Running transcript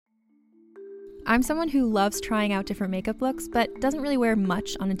I'm someone who loves trying out different makeup looks, but doesn't really wear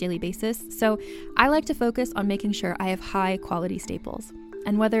much on a daily basis, so I like to focus on making sure I have high quality staples.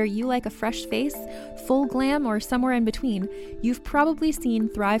 And whether you like a fresh face, full glam, or somewhere in between, you've probably seen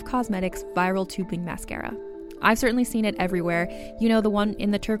Thrive Causemetics Viral Tubing Mascara. I've certainly seen it everywhere. You know, the one in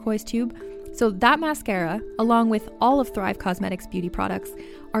the turquoise tube? So that mascara, along with all of Thrive Causemetics beauty products,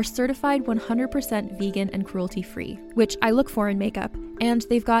 are certified 100% vegan and cruelty-free, which I look for in makeup, and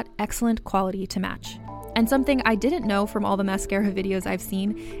they've got excellent quality to match. And something I didn't know from all the mascara videos I've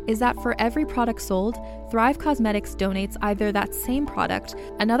seen is that for every product sold, Thrive Causemetics donates either that same product,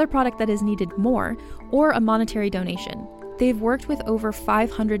 another product that is needed more, or a monetary donation. They've worked with over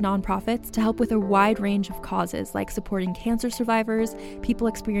 500 nonprofits to help with a wide range of causes like supporting cancer survivors, people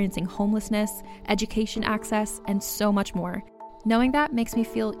experiencing homelessness, education access, and so much more. Knowing that makes me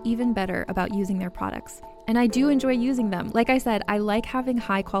feel even better about using their products. And I do enjoy using them. Like I said, I like having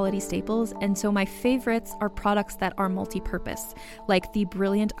high quality staples, and so my favorites are products that are multi-purpose, like the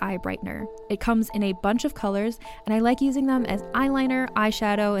Brilliant Eye Brightener. It comes in a bunch of colors, and I like using them as eyeliner,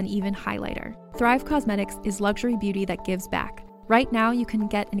 eyeshadow, and even highlighter. Thrive Causemetics is luxury beauty that gives back. Right now, you can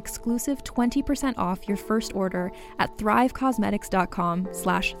get an exclusive 20% off your first order at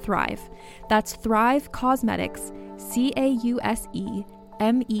thrivecausemetics.com/thrive. That's Thrive Causemetics,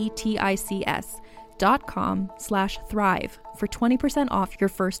 CAUSEMETICS.com/thrive for 20% off your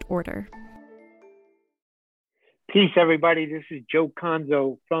first order. Peace, everybody. This is Joe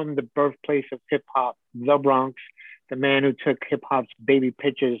Conzo from the birthplace of hip hop, the Bronx, the man who took hip hop's baby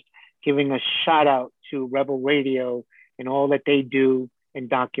pictures, giving a shout out to Rebel Radio and all that they do and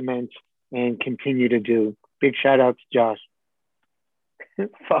document and continue to do. Big shout out to Josh.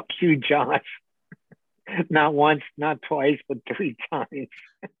 Fuck you, Josh. Not once, not twice, but 3 times.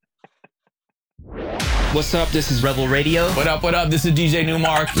 What's up? This is Rebel Radio. What up? What up? This is DJ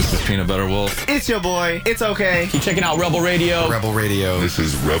Newmark. This is Peanut Butter Wolf. It's your boy. It's okay. Keep checking out Rebel Radio. Rebel Radio. This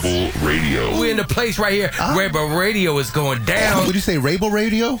is Rebel Radio. We're in the place right here. Rebel Radio is going down. Would you say Rebel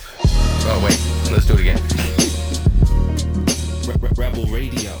Radio? Oh, wait. Let's do it again. Rebel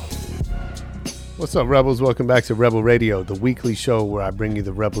Radio. What's up, Rebels? Welcome back to Rebel Radio, the weekly show where I bring you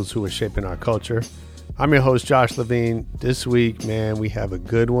the rebels who are shaping our culture. I'm your host, Josh Levine. This week, man, we have a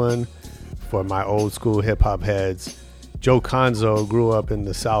good one for my old school hip hop heads. Joe Conzo grew up in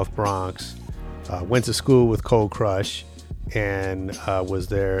the South Bronx, went to school with Cold Crush, and was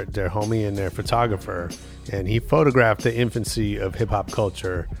their homie and their photographer. And he photographed the infancy of hip hop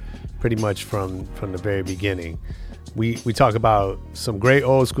culture pretty much from the very beginning. We talk about some great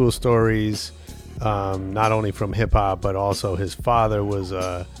old school stories, not only from hip hop, but also his father was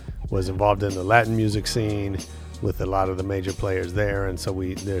involved in the Latin music scene with a lot of the major players there. And so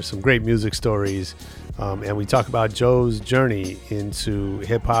there's some great music stories. And we talk about Joe's journey into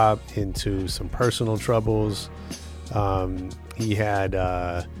hip hop, into some personal troubles. He had,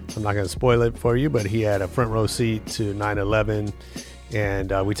 I'm not going to spoil it for you, but he had a front row seat to 9/11.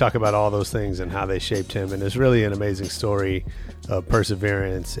 And we talk about all those things and how they shaped him. And it's really an amazing story of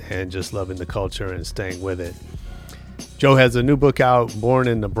perseverance and just loving the culture and staying with it. Joe has a new book out, Born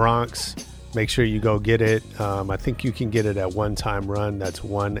in the Bronx. Make sure you go get it. I think you can get it at One Time Run. That's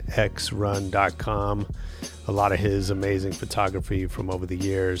onexrun.com. A lot of his amazing photography from over the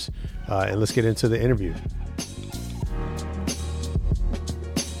years. And let's get into the interview.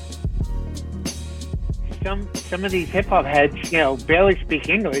 Some of these hip hop heads, barely speak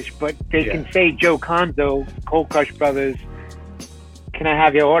English, but they can say Joe Conzo, Cold Crush Brothers. Can I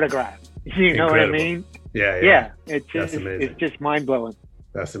have your autograph? You know Incredible. what I mean? Yeah. It's just mind blowing.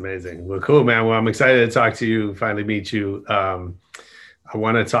 That's amazing. Well, cool, man. Well, I'm excited to talk to you, finally meet you. I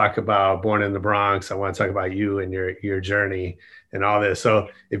want to talk about Born in the Bronx. I want to talk about you and your journey and all this. So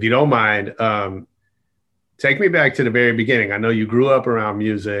if you don't mind, take me back to the very beginning. I know you grew up around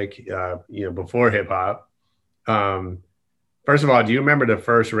music, before hip hop. First of all, do you remember the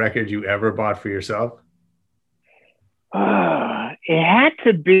first record you ever bought for yourself? It had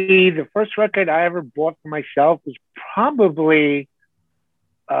to be the first record I ever bought for myself was probably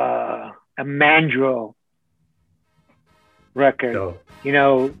a Mandrill record. Dope.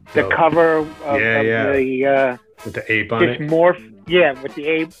 The cover of the with the ape on it. With the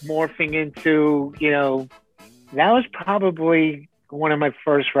ape morphing into, that was probably one of my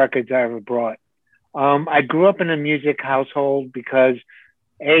first records I ever bought. I grew up in a music household because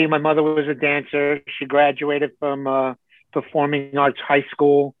my mother was a dancer. She graduated from Performing Arts High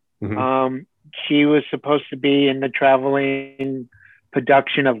School. Mm-hmm. She was supposed to be in the traveling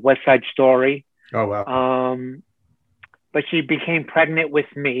production of West Side Story. Oh, wow. But she became pregnant with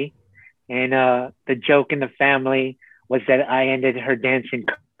me. And the joke in the family was that I ended her dancing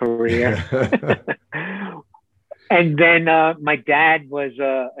career. And then my dad was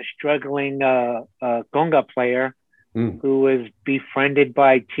a struggling conga player who was befriended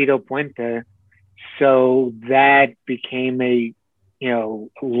by Tito Puente. So that became a,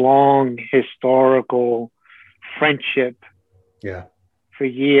 long historical friendship for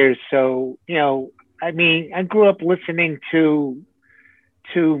years. So, I grew up listening to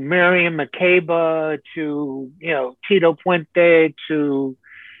Miriam Makeba, to, Tito Puente, to,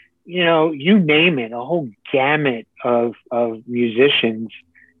 you name it, a whole gamut of musicians.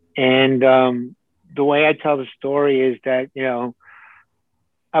 And the way I tell the story is that,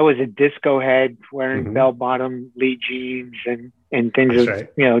 I was a disco head wearing bell-bottom Lee jeans and things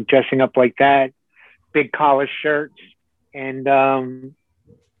dressing up like that, big collar shirts, and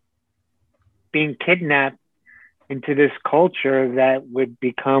being kidnapped into this culture that would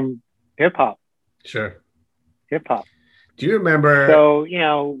become hip hop. Sure. Hip hop. Do you remember? So,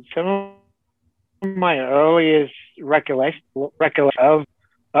 some of my earliest recollection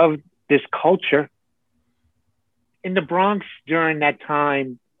of this culture in the Bronx during that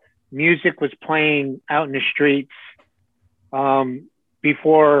time, music was playing out in the streets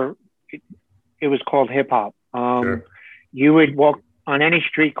before it was called hip hop. Sure. You would walk on any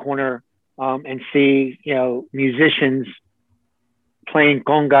street corner and see, musicians playing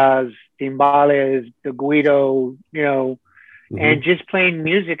congas, timbales, the guido, and just playing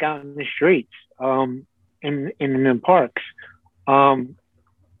music out in the streets, in the parks. And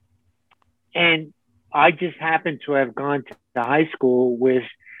I just happened to have gone to the high school with,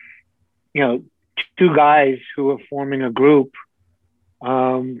 two guys who were forming a group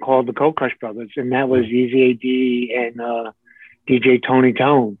called the Cold Crush Brothers, and that was Easy AD and DJ Tony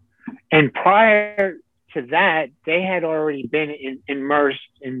Tone. And prior to that, they had already been immersed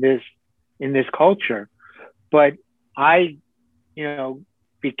in this culture, but I,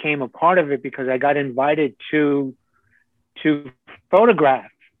 became a part of it because I got invited to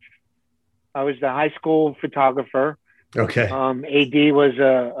photograph. I was the high school photographer. Okay. AD was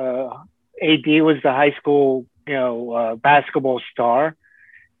the high school, basketball star,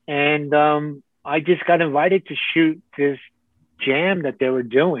 and I just got invited to shoot this jam that they were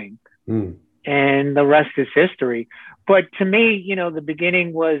doing, and the rest is history. But to me, the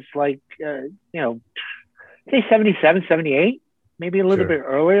beginning was like, say 77, 78, maybe a little bit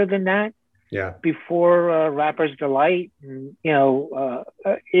earlier than that. Yeah. Before Rapper's Delight, and,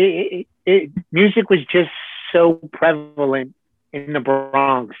 music was just so prevalent in the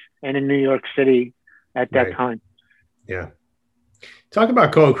Bronx and in New York City at that time. Yeah. Talk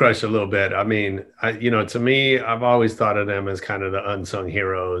about Cold Crush a little bit. I mean, to me, I've always thought of them as kind of the unsung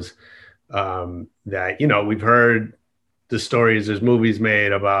heroes that, we've heard the stories, there's movies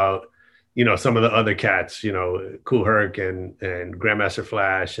made about, some of the other cats, Kool Herc and Grandmaster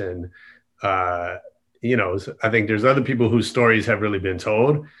Flash. And, I think there's other people whose stories have really been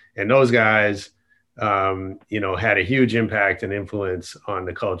told. And those guys, had a huge impact and influence on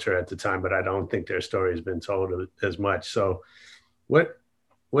the culture at the time, but I don't think their story has been told as much. So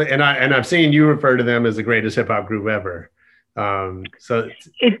and I've seen you refer to them as the greatest hip hop group ever. So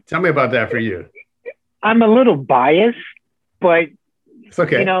tell me about that for you. I'm a little biased, but it's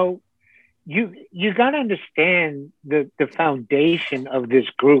okay. You got to understand the foundation of this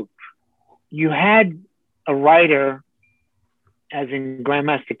group. You had a writer, as in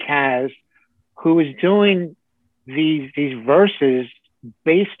Grandmaster Caz, who was doing these verses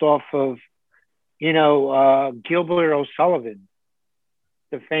based off of, Gilbert O'Sullivan,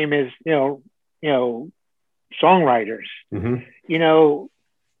 the famous, songwriters, and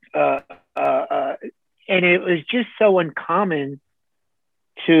it was just so uncommon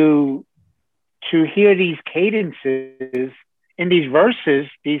to hear these cadences in these verses,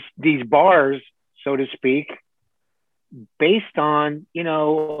 these bars, so to speak, based on, I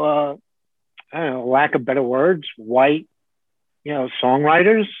don't know, lack of better words, white,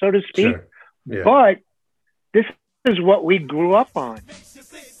 songwriters, so to speak. Sure. Yeah. But this is what we grew up on.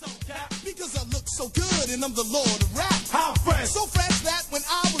 Because I look so good and I'm the Lord of rap. How fresh? So fresh that when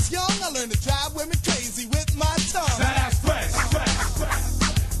I was young, I learned to drive women crazy with my tongue. That's fresh.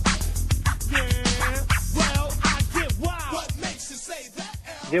 Yeah. Well, I get wild. What makes you say that?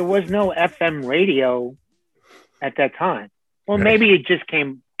 There was no FM radio at that time. Well, maybe it just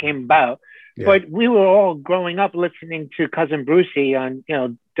came about. Yeah. But we were all growing up listening to Cousin Brucey on,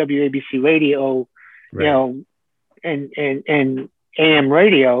 WABC radio, and AM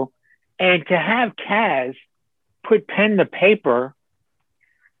radio. And to have Caz put pen to paper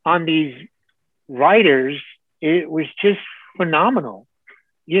on these writers, it was just phenomenal,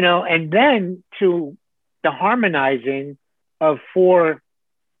 and then to the harmonizing of four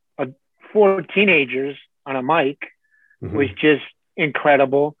 4 teenagers on a mic was just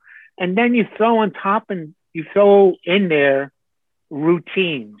incredible. And then you throw on top and you throw in there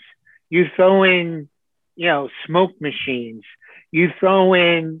routines. You throw in, smoke machines. You throw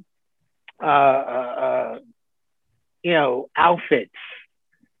in, outfits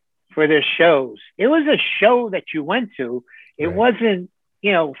for their shows. It was a show that you went to. It wasn't,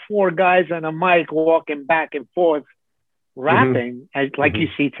 4 guys on a mic walking back and forth rapping like you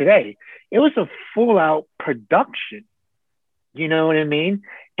see today. It was a full out production. You know what I mean?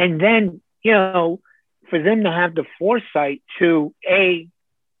 And then, for them to have the foresight to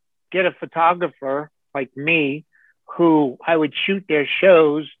get a photographer like me, who I would shoot their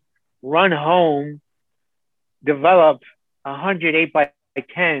shows, run home, develop 100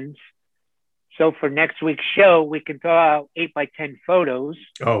 8x10s. So for next week's show, we can throw out 8x10 photos.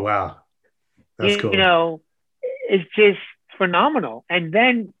 Oh, wow. That's cool. It's just phenomenal. And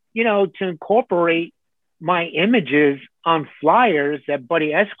then, to incorporate my images on flyers that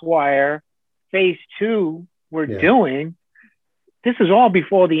Buddy Esquire Phase 2 were doing. This is all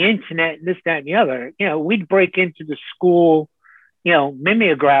before the internet, this, that, and the other. We'd break into the school,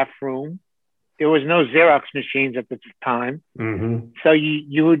 mimeograph room. There was no Xerox machines at the time. So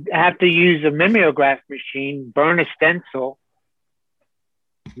you would have to use a mimeograph machine, burn a stencil,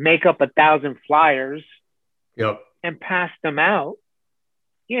 make up 1,000 flyers, and pass them out.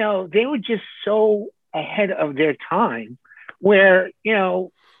 They were just so ahead of their time where,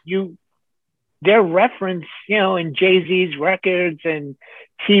 their reference, in Jay-Z's records and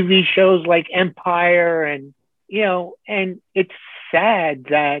TV shows like Empire and, and it's sad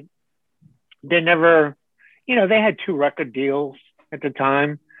that they never, they had 2 record deals at the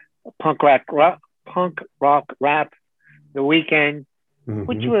time, punk rock rap, The Weeknd,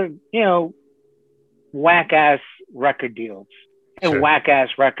 which were, whack ass record deals and whack ass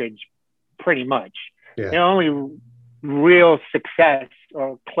records pretty much. The only real success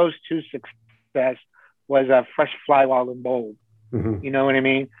or close to success was a Fresh Fly Wild and Bold. You know what I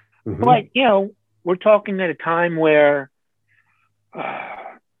mean? But, we're talking at a time where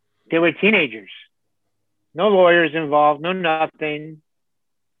they were teenagers, no lawyers involved, no nothing.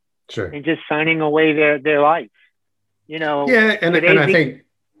 And just signing away their life, Yeah. And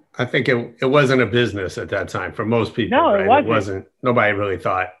I think it wasn't a business at that time for most people. No, right? It wasn't. Nobody really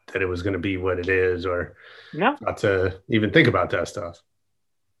thought that it was going to be what it is or not to even think about that stuff.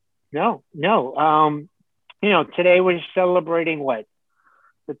 No. Today we're celebrating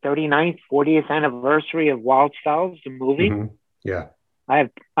the 39th, 40th anniversary of Wild Styles, the movie. Yeah. I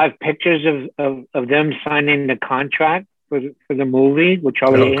have pictures of them signing the contract for the movie with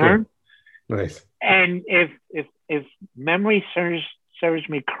Charlie Ahern. Cool. Nice. And if memory serves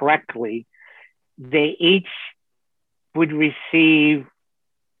me correctly, they each would receive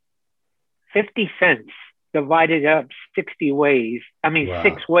 50 cents divided up 6 ways for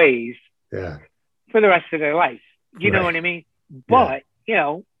the rest of their life. You know what I mean? But,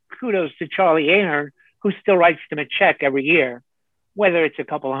 kudos to Charlie Ahern, who still writes them a check every year, whether it's a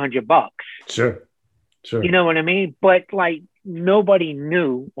couple of $100. Sure. You know what I mean? But nobody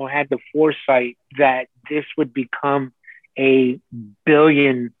knew or had the foresight that this would become a $1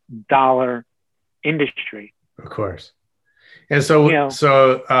 billion industry. Of course. And so,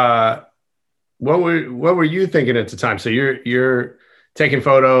 what were you thinking at the time? So you're taking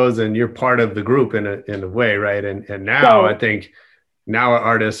photos and you're part of the group in a way, right? And now I think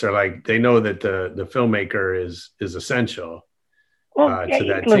artists are they know that the filmmaker is essential to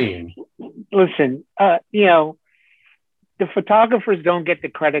that team. Listen, the photographers don't get the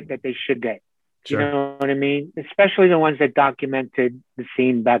credit that they should get. You know what I mean? Especially the ones that documented the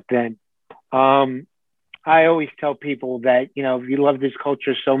scene back then. I always tell people that, if you love this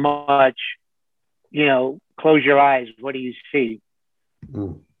culture so much, close your eyes. What do you see?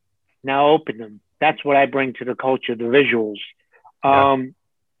 Now open them. That's what I bring to the culture, the visuals.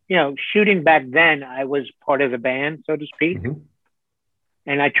 Shooting back then, I was part of the band, so to speak.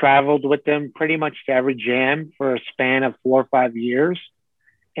 And I traveled with them pretty much to every jam for a span of 4 or 5 years.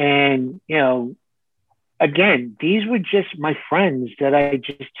 And, again, these were just my friends that I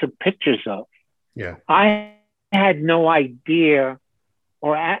just took pictures of. Yeah. I had no idea,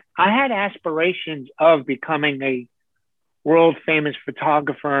 or I had aspirations of becoming a world famous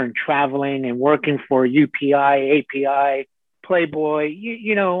photographer and traveling and working for UPI, API, Playboy,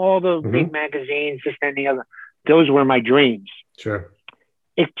 all the big magazines, this and the other. Those were my dreams. Sure.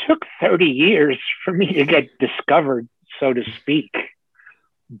 It took 30 years for me to get discovered, so to speak.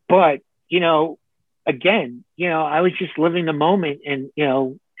 But, again, I was just living the moment and,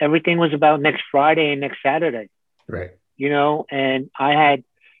 everything was about next Friday and next Saturday. Right. And I had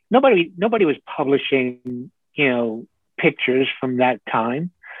nobody was publishing, pictures from that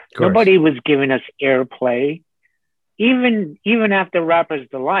time. Nobody was giving us airplay. Even after Rapper's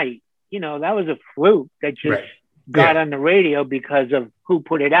Delight, that was a fluke that just got on the radio because of who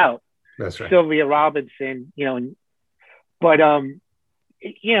put it out. That's right. Sylvia Robinson, but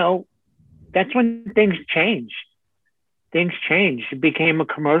that's when things changed. Things changed. It became a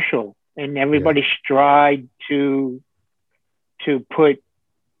commercial, and everybody tried to put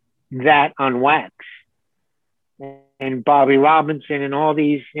that on wax. And Bobby Robinson and all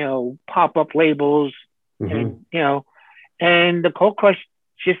these, pop-up labels, and and the Cold Crush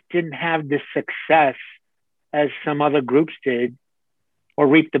just didn't have the success as some other groups did, or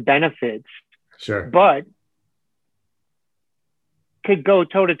reap the benefits. Sure. But could go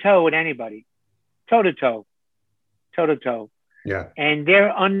toe-to-toe with anybody. Toe-to-toe. Toe-to-toe. Yeah. And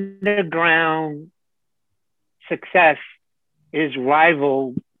their underground success is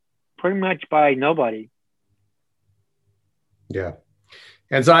rivaled pretty much by nobody. Yeah.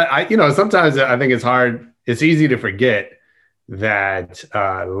 And so I sometimes I think it's easy to forget that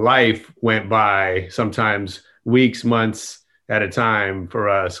life went by sometimes weeks, months at a time for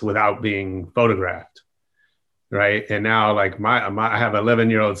us without being photographed. Right. And now, like I have an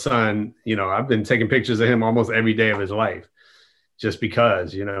 11-year-old son, I've been taking pictures of him almost every day of his life just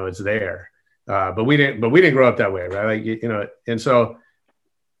because, it's there. But we didn't grow up that way. Right. Like, and so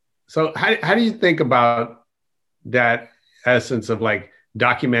how do you think about that essence of like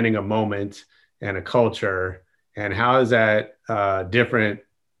documenting a moment and a culture, and how is that different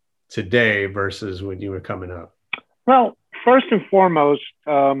today versus when you were coming up? Well, first and foremost,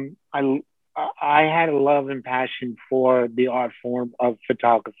 I had a love and passion for the art form of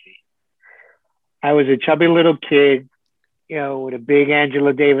photography. I was a chubby little kid, with a big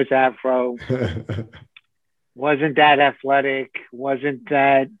Angela Davis afro. Wasn't that athletic, wasn't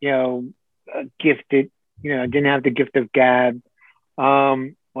that, gifted, didn't have the gift of gab.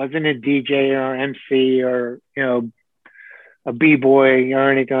 Wasn't a DJ or MC or, a B-boy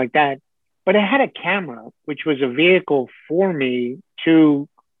or anything like that. But I had a camera, which was a vehicle for me to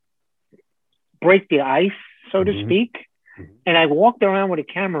break the ice, so to speak. And I walked around with a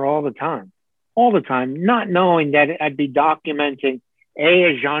camera all the time, not knowing that I'd be documenting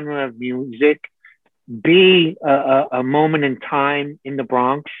a genre of music, B, a moment in time in the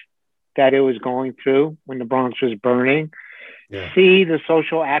Bronx that it was going through when the Bronx was burning, C, the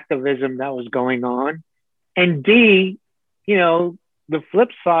social activism that was going on, and D, the flip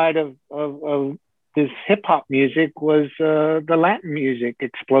side of this hip hop music was the Latin music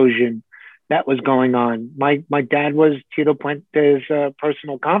explosion that was going on. My dad was Tito Puente's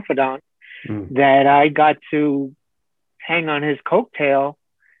personal confidant, that I got to hang on his coattail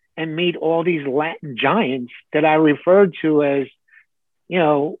and meet all these Latin giants that I referred to as,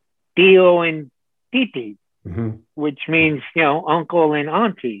 Tio and Titi, which means, uncle and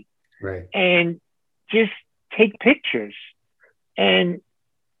auntie. Right. And just take pictures. And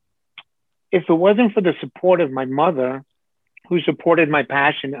if it wasn't for the support of my mother, who supported my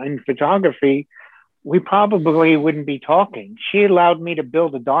passion in photography, we probably wouldn't be talking. She allowed me to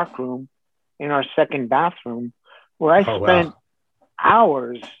build a darkroom in our second bathroom where I spent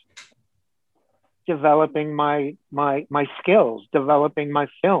hours developing my skills, developing my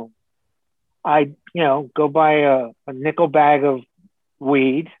film. I'd, go buy a nickel bag of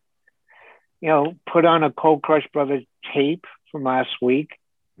weed, put on a Cold Crush Brothers tape from last week,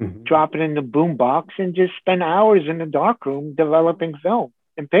 drop it in the boombox, and just spend hours in the darkroom developing film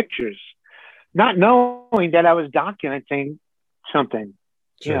and pictures, not knowing that I was documenting something,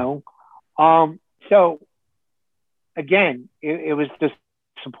 So again, it was the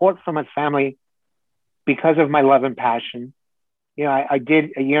support from my family because of my love and passion. I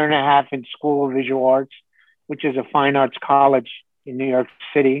did a year and a half in School of Visual Arts, which is a fine arts college in New York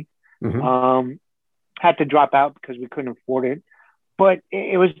City. Had to drop out because we couldn't afford it. But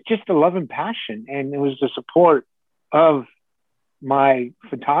it was just a love and passion, and it was the support of my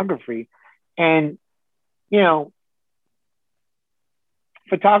photography. And,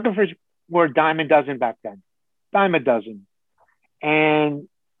 photographers were a dime a dozen back then, dime a dozen. And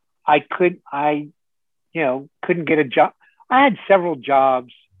I couldn't get a job. I had several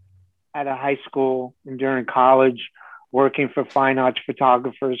jobs at a high school and during college, working for fine arts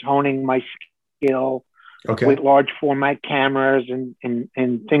photographers, honing my skill with large format cameras and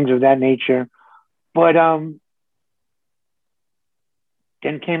things of that nature. But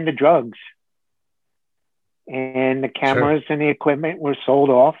then came the drugs, and the cameras and the equipment were sold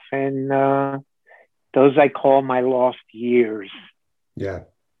off, and those I call my lost years, so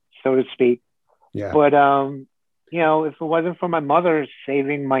to speak. Yeah. But if it wasn't for my mother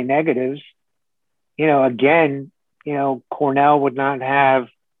saving my negatives, again, Cornell would not have,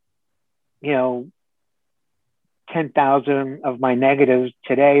 10,000 of my negatives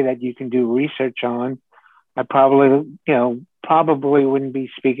today that you can do research on. I probably wouldn't be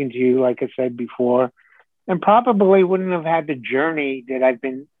speaking to you, like I said before, and probably wouldn't have had the journey that I've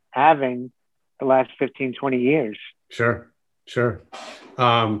been having the last 15, 20 years. Sure.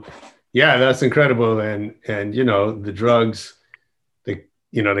 Yeah, that's incredible. And the drugs, they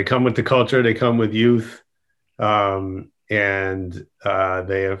come with the culture, they come with youth. And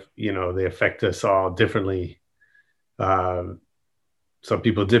they have, they affect us all differently. Some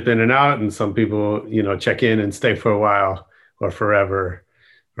people dip in and out, and some people, check in and stay for a while or forever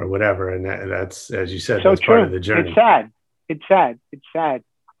or whatever. And that's, as you said, that's part of the journey. It's sad.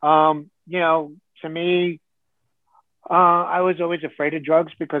 To me, I was always afraid of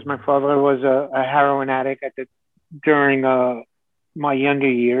drugs because my father was a heroin addict during my younger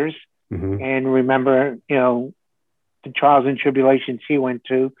years. Mm-hmm. And remember, the trials and tribulations he went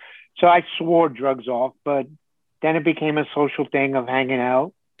to. So I swore drugs off, but then it became a social thing of hanging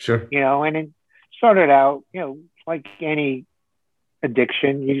out. Sure. And it started out, like any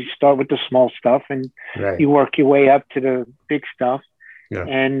addiction, you start with the small stuff and you work your way up to the big stuff. Yeah.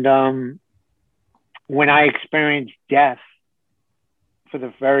 And when I experienced death for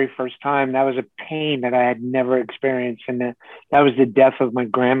the very first time, that was a pain that I had never experienced. And that was the death of my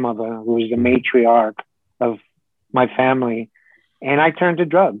grandmother, who was the matriarch of my family. And I turned to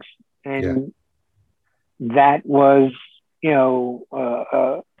drugs. And that was,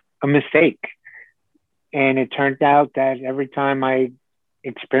 a mistake. And it turned out that every time I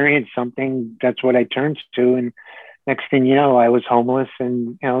experienced something, that's what I turned to. And next thing you know, I was homeless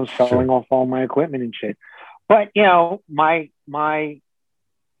and, selling off all my equipment and shit. But,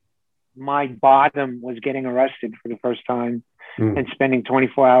 my bottom was getting arrested for the first time and spending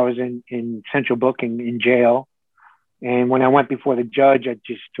 24 hours in central booking in jail. And when I went before the judge, I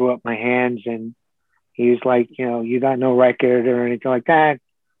just threw up my hands, and he was like, you got no record or anything like that.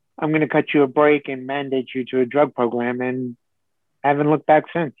 I'm going to cut you a break and mandate you to a drug program. And I haven't looked back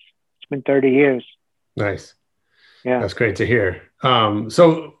since. It's been 30 years. Nice. Yeah. That's great to hear.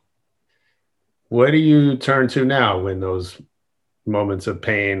 So what do you turn to now when those moments of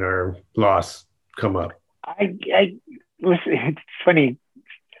pain or loss come up? I listen, it's funny.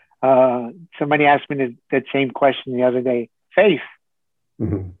 Somebody asked me that same question the other day. Faith.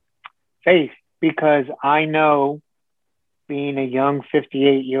 Mm-hmm. Faith, because I know, being a young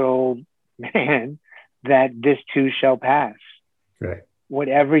 58-year-old man, that this too shall pass. Right.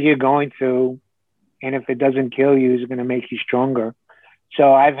 Whatever you're going through, and if it doesn't kill you, it's going to make you stronger.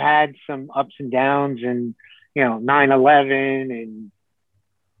 So I've had some ups and downs, and 9/11 and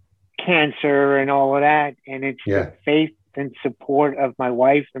cancer and all of that, and it's the faith and support of my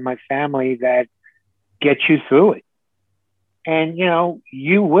wife and my family that gets you through it. And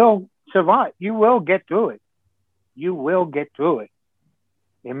you will survive. You will get through it. You will get through it.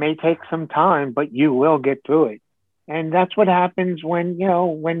 It may take some time, but you will get through it. And that's what happens when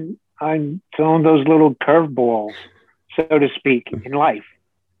I'm throwing those little curveballs, so to speak, in life.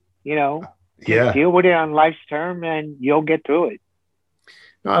 Deal with it on life's term, and you'll get through it.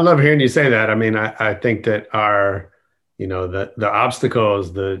 No, I love hearing you say that. I mean, I think that our, the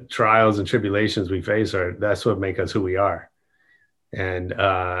obstacles, the trials and tribulations we face that's what make us who we are. And,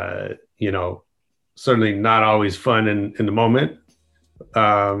 certainly not always fun in the moment,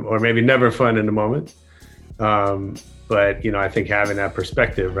 or maybe never fun in the moment. But, I think having that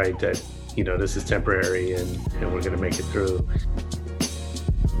perspective, right, that, this is temporary and we're going to make it through.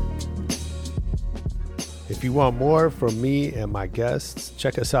 If you want more from me and my guests,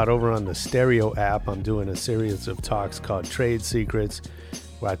 check us out over on the Stereo app. I'm doing a series of talks called Trade Secrets,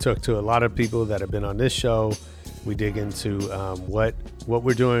 where I talk to a lot of people that have been on this show. We dig into what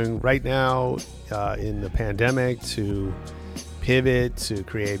we're doing right now in the pandemic to pivot, to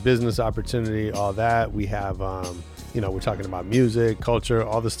create business opportunity, all that. We have, we're talking about music, culture,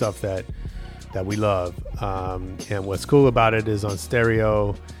 all the stuff that we love. And what's cool about it is on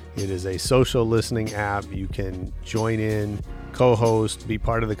Stereo, it is a social listening app. You can join in, co-host, be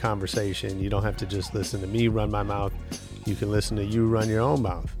part of the conversation. You don't have to just listen to me run my mouth. You can listen to you run your own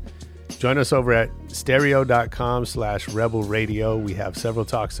mouth. Join us over at stereo.com/Rebel Radio. We have several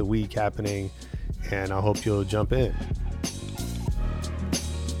talks a week happening, and I hope you'll jump in.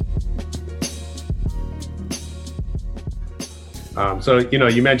 So,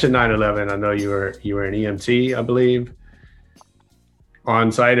 you mentioned 9/11. I know you were an EMT, I believe,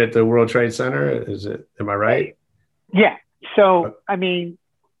 on site at the World Trade Center. Am I right? Yeah. So, I mean,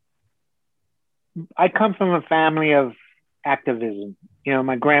 I come from a family of activism. You know,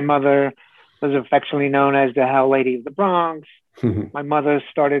 my grandmother was affectionately known as the Hell Lady of the Bronx. My mother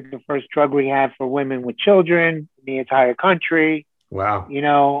started the first drug rehab for women with children in the entire country. Wow. You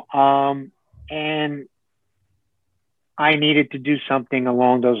know, and I needed to do something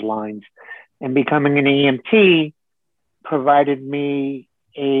along those lines. And becoming an EMT provided me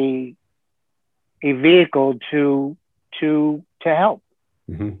a vehicle to help.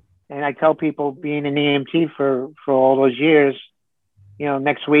 Mm-hmm. And I tell people, being an EMT for all those years, you know,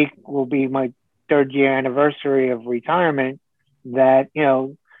 next week will be my 3rd year anniversary of retirement, that, you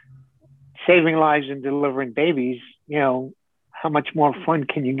know, saving lives and delivering babies, you know, how much more fun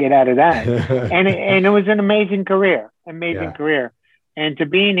can you get out of that? and it was an amazing career. Career. And to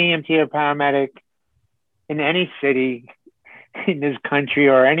be an EMT or paramedic in any city in this country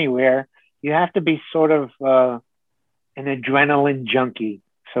or anywhere, you have to be sort of an adrenaline junkie,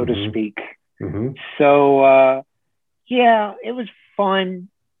 so to speak. Mm-hmm. So, yeah, it was fun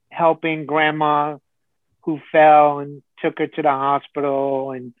helping grandma who fell and took her to the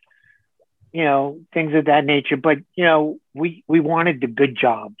hospital and, you know, things of that nature. But, you know, we wanted the good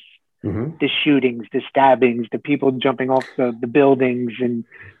jobs. Mm-hmm. The shootings, the stabbings, the people jumping off the buildings. And,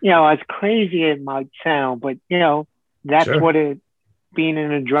 you know, as crazy it might sound, but, you know, that's Sure. what being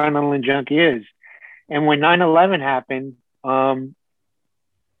an adrenaline junkie is. And when 9/11 happened, my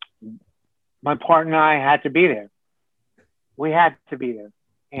partner and I had to be there. We had to be there.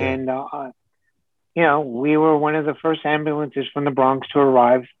 And, you know, we were one of the first ambulances from the Bronx to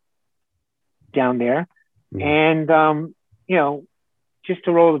arrive down there. Mm-hmm. And, you know, just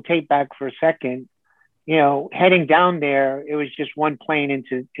to roll the tape back for a second, you know, heading down there, it was just one plane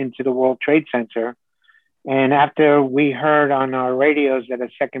into the World Trade Center. And after we heard on our radios that a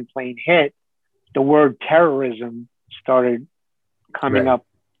second plane hit, the word terrorism started coming up.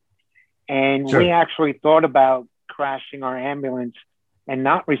 And we actually thought about crashing our ambulance and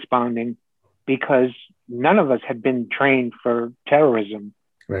not responding, because none of us had been trained for terrorism.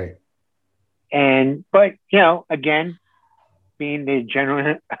 Right. But, you know, again, being the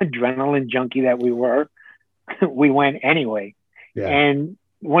adrenaline junkie that we were, we went anyway. Yeah. And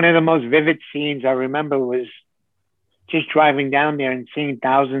one of the most vivid scenes I remember was just driving down there and seeing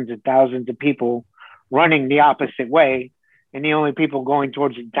thousands and thousands of people running the opposite way. And the only people going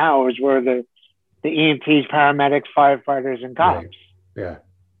towards the towers were the EMTs, paramedics, firefighters, and cops. Right. Yeah.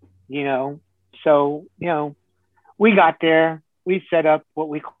 You know, so, you know, we got there, we set up what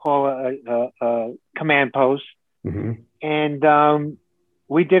we call a command post. Mm-hmm. And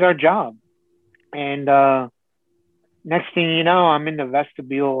we did our job. And next thing you know, I'm in the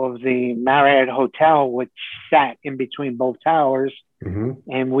vestibule of the Marriott Hotel, which sat in between both towers.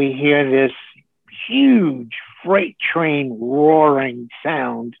 Mm-hmm. And we hear this huge freight train roaring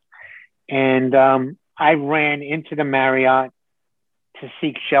sound. And I ran into the Marriott to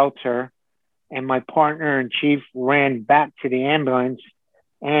seek shelter. And my partner and chief ran back to the ambulance.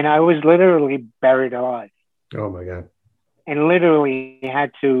 And I was literally buried alive. Oh, my God. And literally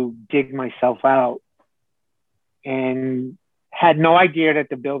had to dig myself out, and had no idea that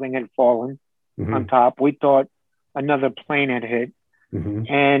the building had fallen on top. We thought another plane had hit.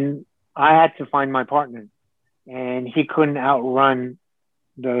 Mm-hmm. And I had to find my partner, and he couldn't outrun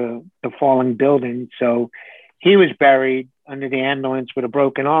the falling building. So he was buried under the ambulance with a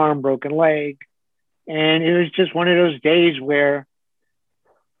broken arm, broken leg. And it was just one of those days where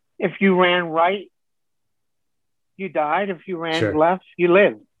if you ran right, you died. If you ran left, you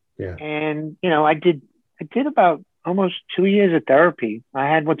lived. Yeah. And, you know, I did about almost 2 years of therapy. I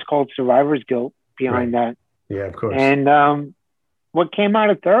had what's called survivor's guilt behind that. Yeah, of course. And what came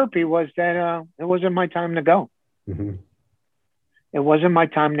out of therapy was that it wasn't my time to go. Mm-hmm. It wasn't my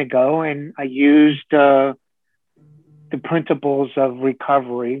time to go. And I used the principles of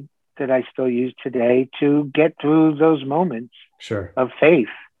recovery that I still use today to get through those moments of faith.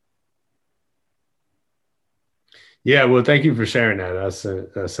 Yeah, well, thank you for sharing that.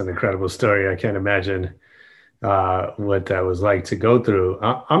 That's an incredible story. I can't imagine what that was like to go through.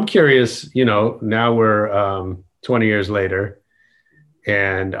 I'm curious, you know, now we're 20 years later,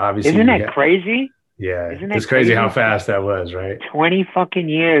 and obviously... Isn't that crazy? Yeah, it's crazy how fast that was, right? 20 fucking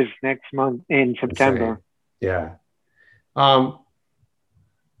years next month in September. Insane. Yeah.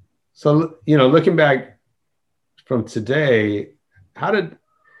 So, you know, looking back from today, how did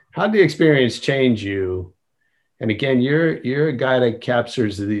the experience change you? And again, you're a guy that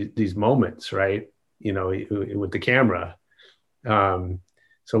captures these moments, right? You know, with the camera. So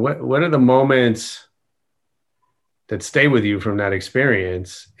what are the moments that stay with you from that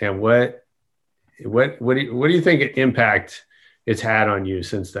experience, and what do you think impact it's had on you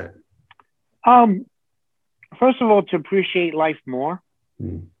since then? Um, First of all, to appreciate life more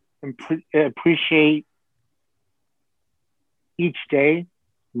and appreciate each day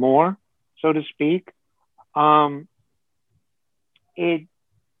more, so to speak. It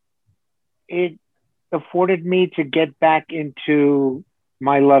afforded me to get back into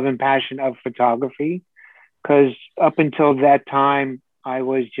my love and passion of photography, because up until that time, I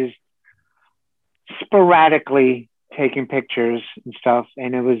was just sporadically taking pictures and stuff.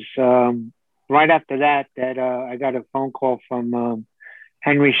 And it was right after that I got a phone call from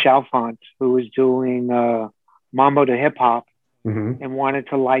Henry Chalfant, who was doing Mambo to Hip Hop and wanted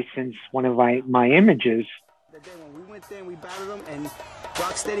to license one of my images. That day when we went there and we battled them and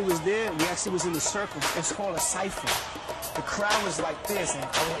Rocksteady was there, we actually was in the circle. It's called a cypher. The crowd was like this, and I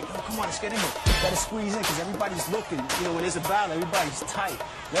was like, oh, come on, let's get in here. Gotta squeeze in, because everybody's looking. You know, when there's a battle, everybody's tight.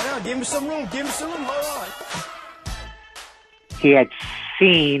 No, give him some room, hold on. He had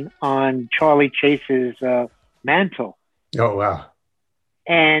seen on Charlie Chase's Mantle. Oh, wow.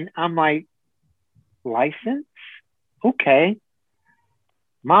 And I'm like, license? Okay.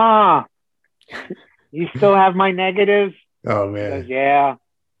 Ma, you still have my negatives? Oh, man. He goes, yeah.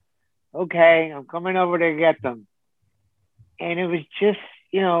 Okay, I'm coming over to get them. And it was just,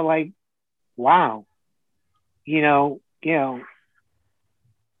 like, wow.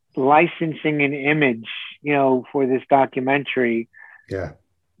 Licensing an image, for this documentary. Yeah.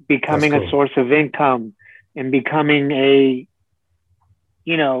 Becoming cool. A source of income and becoming a,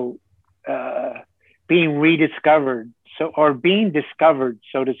 being rediscovered, being discovered,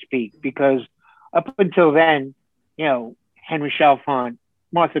 so to speak, because up until then, Henry Chalfant,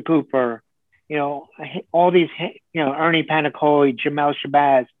 Martha Cooper, all these, Ernie Panicoli, Jamel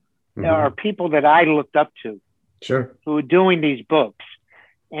Shabazz, are people that I looked up to. Sure. Who were doing these books.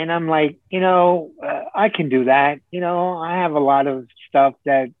 And I'm like, I can do that. I have a lot of stuff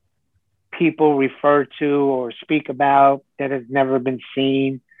that people refer to or speak about that has never been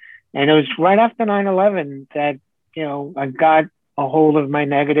seen. And it was right after 9/11 that, I got a hold of my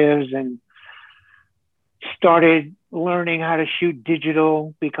negatives and started learning how to shoot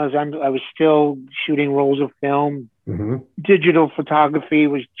digital, because I was still shooting rolls of film. Digital photography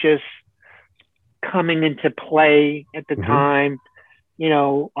was just coming into play at the time.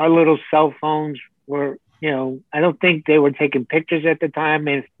 Our little cell phones were, I don't think they were taking pictures at the time.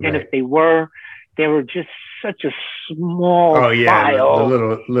 And if they were just such a small file.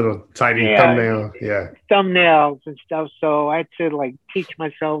 The little tiny thumbnail. Yeah. Thumbnails and stuff. So I had to teach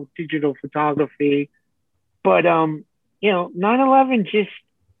myself digital photography. But, 9/11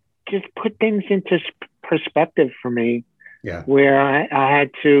 just put things into perspective for me. Yeah. Where I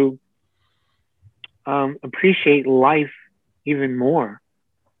had to appreciate life even more,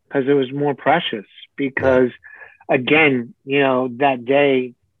 because it was more precious. Because again, that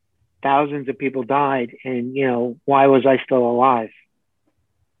day, thousands of people died, and why was I still alive?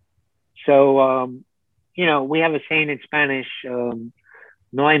 So we have a saying in Spanish,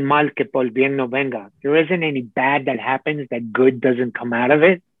 no hay mal que por bien no venga. There isn't any bad that happens that good doesn't come out of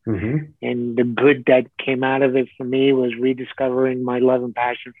it. And the good that came out of it for me was rediscovering my love and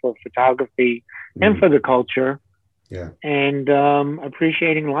passion for photography and for the culture. Yeah. And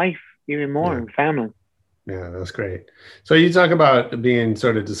appreciating life even more and family. Yeah, that's great. So you talk about being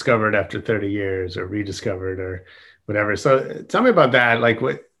sort of discovered after 30 years or rediscovered or whatever. So tell me about that. Like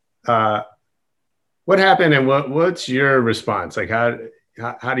what happened and what's your response? Like how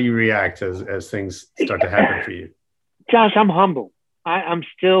do you react as things start to happen for you? Josh, I'm humble. I'm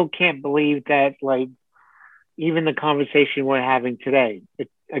still can't believe that, even the conversation we're having today.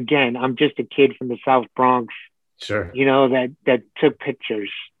 Again, I'm just a kid from the South Bronx. Sure. That took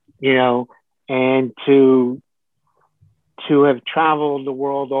pictures, and to have traveled the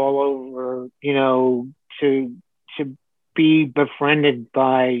world all over, to be befriended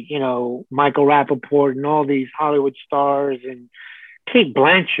by, Michael Rappaport and all these Hollywood stars, and Kate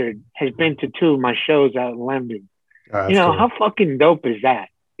Blanchard has been to 2 of my shows out in London. Cool. How fucking dope is that?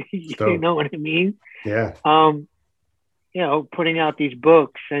 You know what I mean? Yeah. Putting out these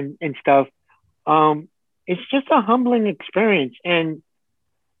books and stuff. It's just a humbling experience. And,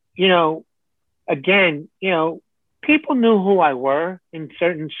 again, people knew who I were in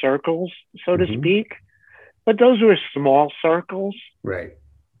certain circles, so to speak, but those were small circles. Right.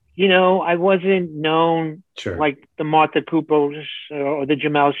 I wasn't known like the Martha Coopers or the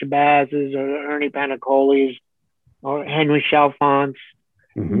Jamel Shabazzes or Ernie Panicolis or Henry Chalfants.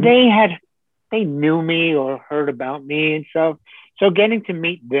 They knew me or heard about me and stuff. So getting to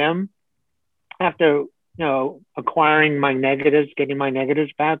meet them after, acquiring my negatives, getting my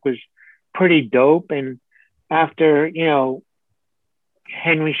negatives back was pretty dope. And after,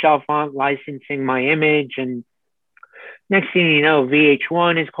 Henry Chalfant licensing my image, and next thing you know,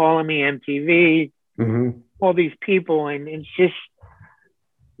 VH1 is calling me, MTV, all these people, and it's just,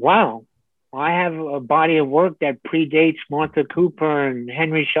 wow. I have a body of work that predates Martha Cooper and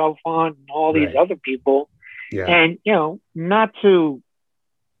Henry Chalfant and all these other people. Yeah. And, you know, not to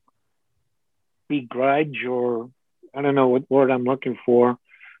begrudge, or I don't know what word I'm looking for,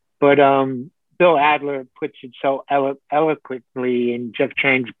 but Bill Adler puts it so eloquently in Jeff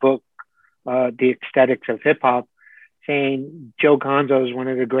Chang's book, The Aesthetics of Hip Hop, saying Joe Gonzo is one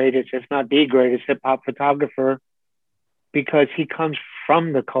of the greatest, if not the greatest, hip hop photographer, because he comes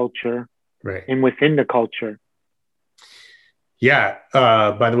from the culture and within the culture. Yeah.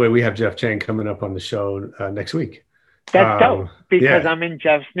 By the way, we have Jeff Chang coming up on the show next week. That's dope, because I'm in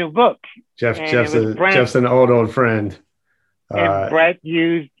Jeff's new book. Jeff's an old friend. And Brett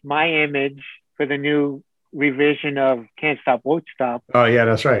used my image for the new revision of Can't Stop, Won't Stop. Oh, yeah,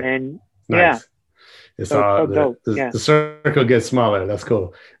 that's right. And nice. It's so, all so dope. The circle gets smaller. That's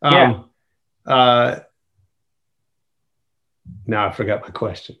cool. Now I forgot my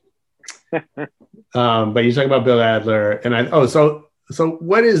question. But you talk about Bill Adler, and so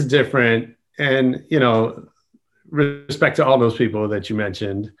what is different? And you know, respect to all those people that you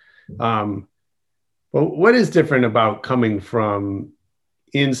mentioned. But what is different about coming from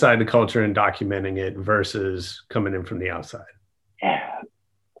inside the culture and documenting it versus coming in from the outside?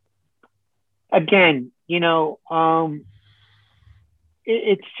 Again, you know,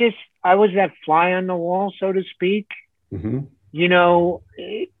 it's just, I was that fly on the wall, so to speak. You know,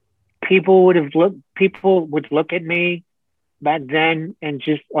 people would look at me back then and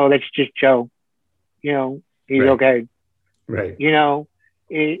just, oh, that's just Joe. You know, he's okay. Right. You know,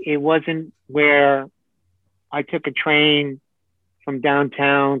 it wasn't where I took a train from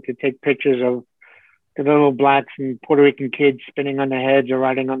downtown to take pictures of the little blacks and Puerto Rican kids spinning on their heads or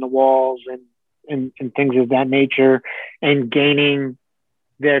writing on the walls and things of that nature, and gaining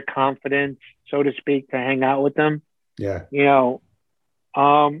their confidence, so to speak, to hang out with them. Yeah. You know,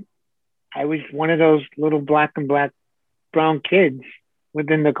 I was one of those little black and brown kids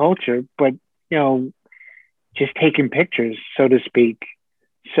within the culture, but, you know, just taking pictures, so to speak.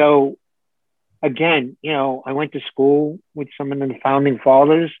 So again, you know, I went to school with some of the founding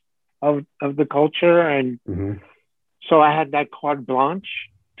fathers of the culture. And so I had that carte blanche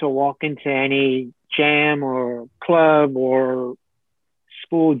to walk into any jam or club or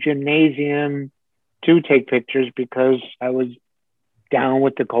school gymnasium to take pictures, because I was down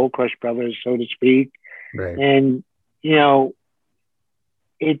with the Cold Crush Brothers, so to speak. Right. And, you know,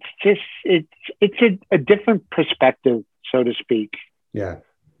 it's just, it's a different perspective, so to speak. Yeah.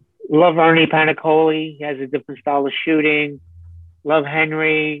 Love Ernie Panicoli. He has a different style of shooting. Love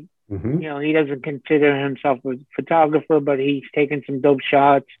Henry. You know, he doesn't consider himself a photographer, but he's taken some dope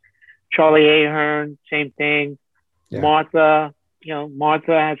shots. Charlie Ahern, same thing. Yeah. Martha, you know,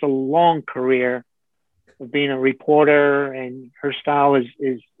 Martha has a long career of being a reporter, and her style is,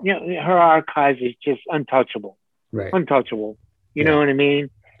 you know, her archives is just untouchable. Right. Untouchable. You know what I mean?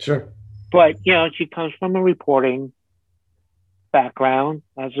 Sure. But, you know, she comes from a reporting background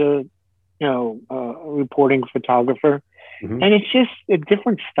as a, you know, reporting photographer. And it's just a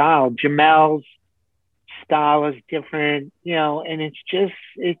different style. Jamel's style is different, you know, and it's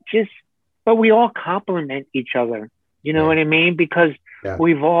just, but we all complement each other. You know what I mean? Because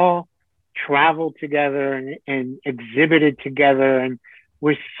we've all traveled together and exhibited together, and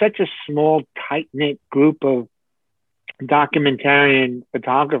we're such a small, tight-knit group of documentarian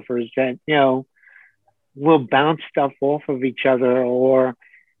photographers that, you know, we'll bounce stuff off of each other, or,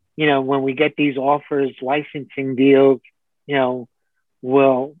 you know, when we get these offers, licensing deals, you know,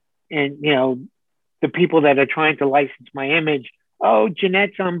 and, you know, the people that are trying to license my image, oh,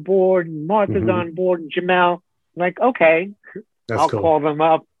 Jeanette's on board, and Martha's on board, and Jamel, like, okay, I'll call them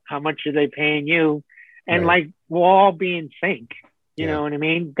up. How much are they paying you? And like, we'll all be in sync. You know what I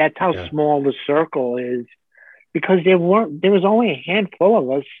mean? That's how small the circle is, because there was only a handful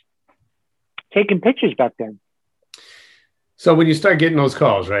of us taking pictures back then. So when you start getting those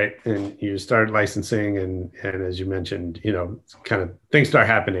calls, right, and you start licensing, and as you mentioned, you know, kind of things start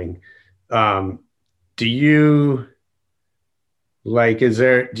happening. Do you like? Is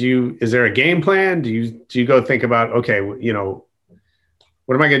there a game plan? Do you go think about, okay, you know,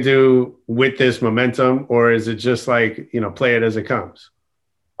 what am I going to do with this momentum, or is it just like, you know, play it as it comes?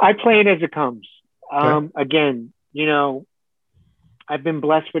 I play it as it comes. Again, you know, I've been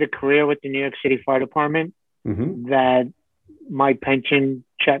blessed with a career with the New York City Fire Department that my pension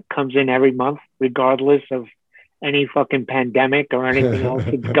check comes in every month, regardless of any fucking pandemic or anything else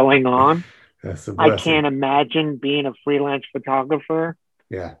that's going on. That's a I blessing. can't imagine being a freelance photographer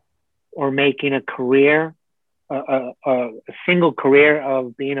Yeah. or making a career, a single career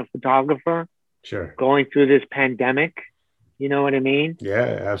of being a photographer, Sure. going through this pandemic. You know what I mean? Yeah,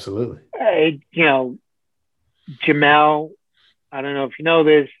 absolutely. You know, Jamel, I don't know if you know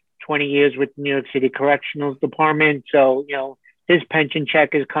this, 20 years with the New York City Correctional Department. So, you know, his pension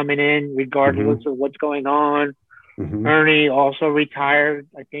check is coming in regardless of what's going on. Ernie also retired,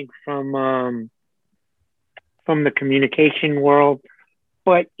 I think, from the communication world.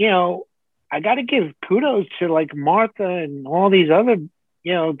 But, you know, I got to give kudos to like Martha and all these other,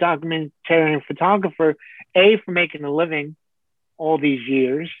 you know, documentarian photographer, for making a living all these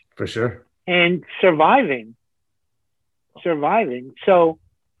years. For sure. And surviving. So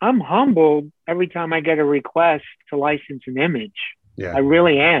I'm humbled every time I get a request to license an image. Yeah. I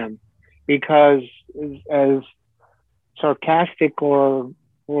really am, because as sarcastic or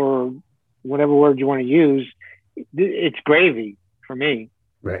whatever word you want to use, it's gravy for me.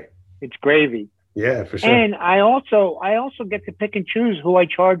 Right. It's gravy. Yeah, for sure. And I also get to pick and choose who I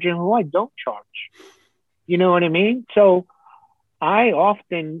charge and who I don't charge. You know what I mean? So I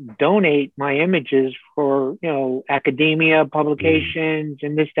often donate my images for, you know, academia, publications,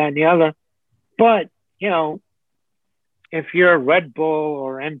 and this, that, and the other. But, you know, if you're Red Bull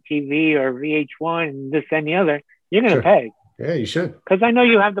or MTV or VH1 and this, that, and the other, you're going to pay. Yeah, you should. Because I know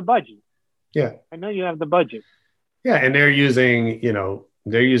you have the budget. Yeah. I know you have the budget. Yeah, and they're using, you know,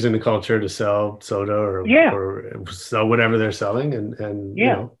 the culture to sell soda or sell whatever they're selling, and you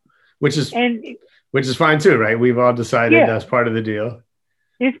know, which is fine too, right? We've all decided that's part of the deal.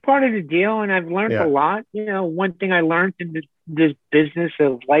 It's part of the deal, and I've learned a lot. You know, one thing I learned in this business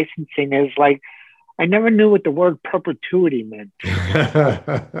of licensing is like, I never knew what the word perpetuity meant.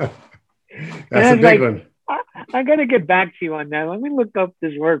 That's a big one. I got to get back to you on that. Let me look up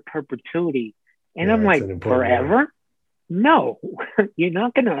this word perpetuity. And I'm like, forever? Word. No, you're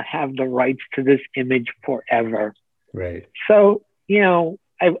not going to have the rights to this image forever. Right. So, you know,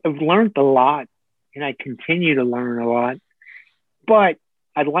 I've learned a lot, and I continue to learn a lot. But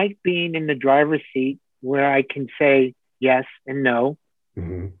I like being in the driver's seat where I can say yes and no.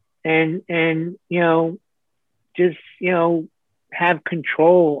 And you know, just, you know, have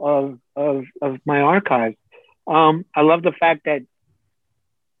control of my archive. I love the fact that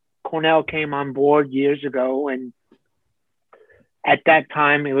Cornell came on board years ago, and at that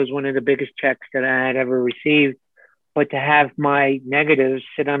time it was one of the biggest checks that I had ever received. But to have my negatives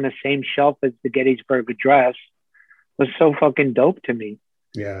sit on the same shelf as the Gettysburg Address was so fucking dope to me.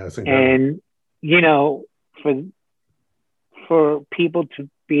 Yeah, that's incredible. And, you know, for people to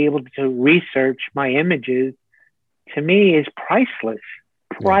be able to research my images, to me, is priceless.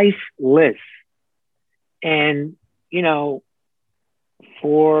 Priceless. And, you know,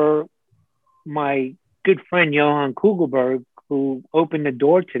 for my good friend Johan Kugelberg, who opened the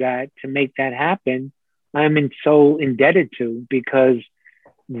door to that, to make that happen, I'm so indebted to, because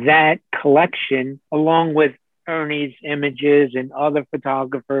that collection, along with Ernie's images and other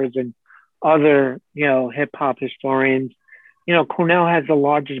photographers and other, you know, hip hop historians, you know, Cornell has the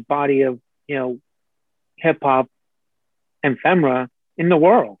largest body of, you know, hip hop ephemera in the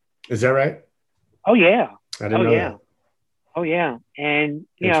world. Is that right? Oh yeah. I didn't know that. Oh yeah. And,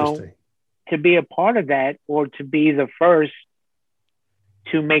 you know, to be a part of that, or to be the first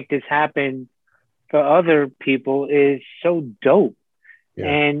to make this happen for other people, is so dope. Yeah.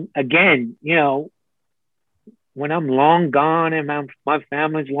 And again, you know, when I'm long gone and my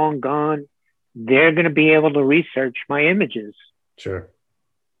family's long gone, they're going to be able to research my images. Sure.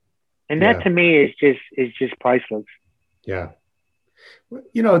 And that to me is just priceless. Yeah.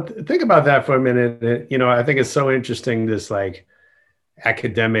 You know, think about that for a minute. You know, I think it's so interesting, this like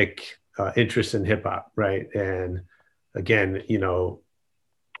academic interest in hip hop, right? And again, you know,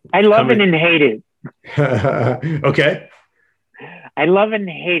 I love it and hate it. Okay. I love it and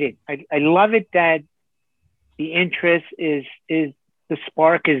hate it. I love it that the interest is the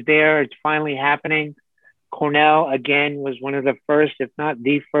spark is there. It's finally happening. Cornell, again, was one of the first, if not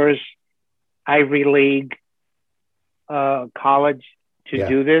the first, Ivy League college to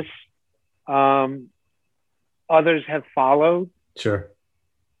do this. Others have followed. Sure.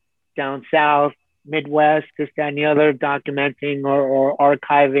 Down south, Midwest, this, that, and the other, documenting or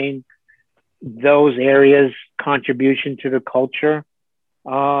archiving those areas' contribution to the culture.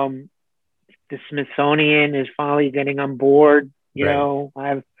 The Smithsonian is finally getting on board. You know,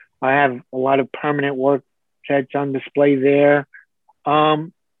 I have a lot of permanent work that's on display there. Why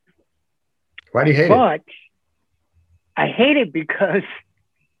do you hate it? But I hate it because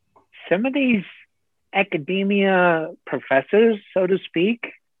some of these academia professors, so to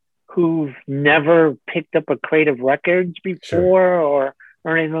speak, who've never picked up a crate of records before or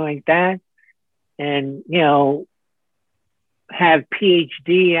anything like that, and have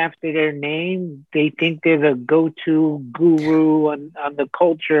PhD after their name. They think they're the go-to guru on the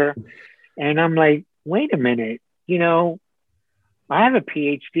culture, and I'm like, wait a minute, I have a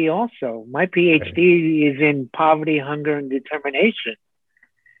PhD also. My PhD is in poverty, hunger, and determination.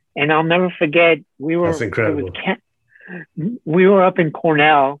 And I'll never forget, That's incredible. We were up in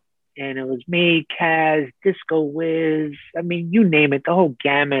Cornell, and it was me, Kaz, Disco Wiz. I mean, you name it, the whole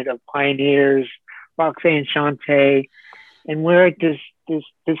gamut of pioneers, Roxanne Shante. And we're at this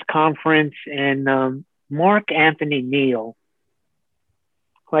conference, and Mark Anthony Neal,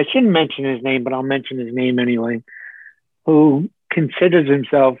 who I shouldn't mention his name, but I'll mention his name anyway, who considers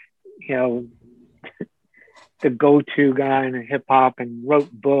himself, the go-to guy in hip hop and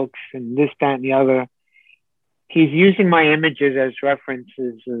wrote books and this, that, and the other. He's using my images as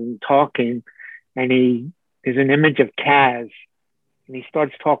references and talking, and there's an image of Kaz, and he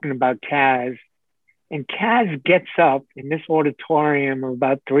starts talking about Kaz, and Kaz gets up in this auditorium of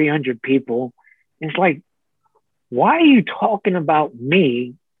about 300 people. And it's like, why are you talking about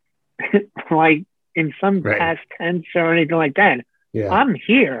me? Like in some past tense or anything like that. Yeah. I'm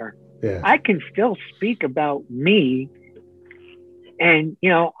here. Yeah. I can still speak about me. And,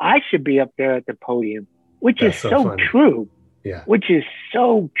 I should be up there at the podium, which is so true. Yeah. Which is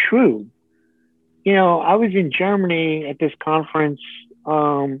so true. I was in Germany at this conference,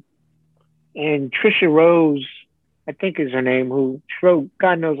 and Trisha Rose, I think is her name, who wrote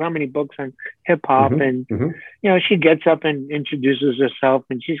God knows how many books on hip hop. Mm-hmm. And, she gets up and introduces herself,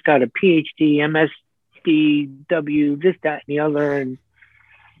 and she's got a PhD, MSDW, this, that, and the other.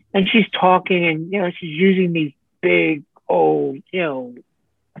 And she's talking, and, she's using these big, old, $20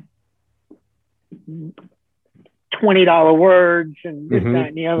 words and this, that,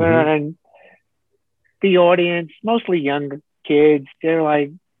 and the other. Mm-hmm. And the audience, mostly young kids, they're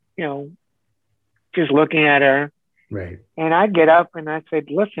like, just looking at her. Right. And I get up and I said,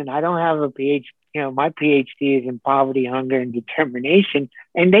 listen, I don't have a PhD. My PhD is in poverty, hunger, and determination.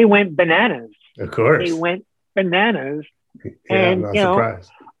 And they went bananas. Of course. They went bananas. Yeah, and, I'm not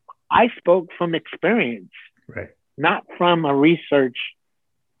surprised. I spoke from experience. Right. Not from a research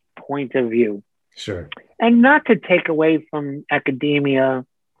point of view. Sure. And not to take away from academia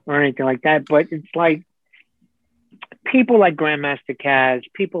or anything like that, but it's like people like Grandmaster Caz,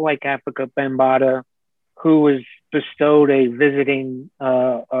 people like Africa Bambaataa, who was bestowed a visiting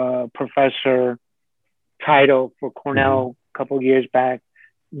professor title for Cornell a couple of years back.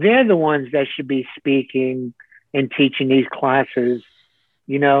 They're the ones that should be speaking and teaching these classes,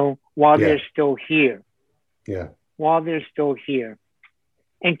 while they're still here. Yeah. While they're still here.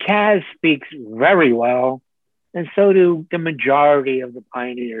 And Kaz speaks very well, and so do the majority of the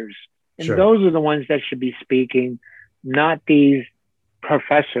pioneers. And those are the ones that should be speaking, not these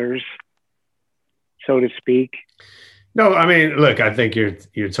professors, so to speak. No, I mean, look, I think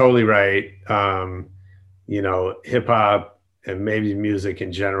you're totally right. Hip hop and maybe music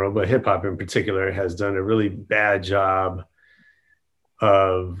in general, but hip hop in particular has done a really bad job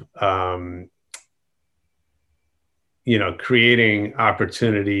of, creating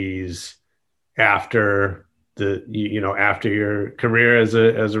opportunities after after your career as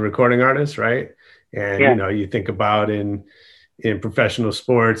a recording artist, right? And you think about in professional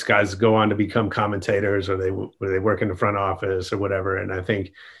sports, guys go on to become commentators, or they work in the front office or whatever. And I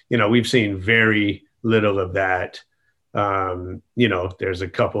think we've seen very little of that. There's a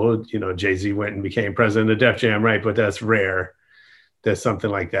couple. Jay-Z went and became president of Def Jam, right? But that's rare that something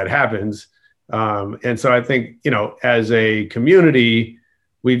like that happens. And so I think as a community,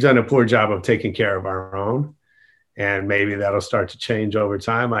 we've done a poor job of taking care of our own. And maybe that'll start to change over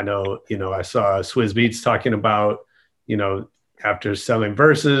time. I know, I saw Swizz Beatz talking about, after selling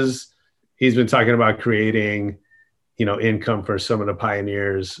Verses, he's been talking about creating, income for some of the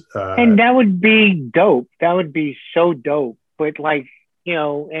pioneers. And that would be dope. That would be so dope. But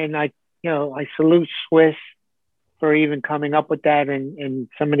and I salute Swizz for even coming up with that, and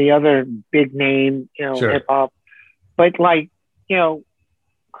some of the other big name, hip hop. But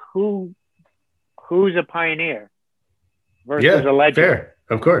who's a pioneer versus a legend? Fair,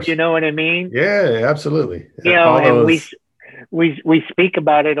 of course. You know what I mean? Yeah, absolutely. And we speak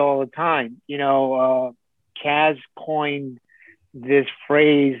about it all the time. Kaz coined this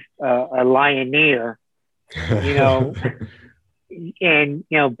phrase, a lioneer. And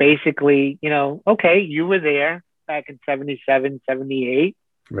basically, okay, you were there back in 77, 78.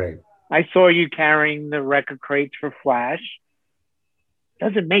 Right. I saw you carrying the record crates for Flash.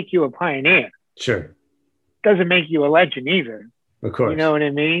 Doesn't make you a pioneer. Sure. Doesn't make you a legend either. Of course. You know what I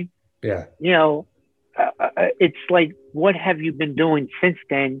mean? Yeah. You know, it's like, what have you been doing since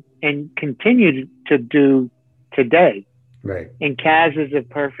then and continue to do today? Right. And Kaz is a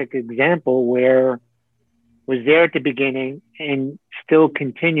perfect example where was there at the beginning and still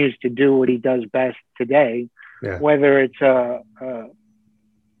continues to do what he does best today. Yeah. Whether it's a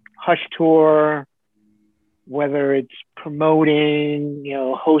Hush tour, whether it's promoting, you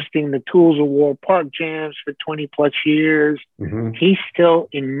know, hosting the Tools of War Park Jams for 20 plus years, he's still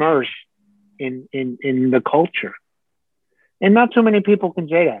immersed in the culture. And not too many people can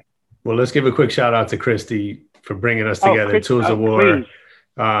say that. Well, let's give a quick shout out to Christy for bringing us together. Tools of War,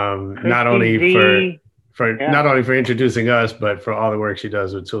 not only for not only for introducing us, but for all the work she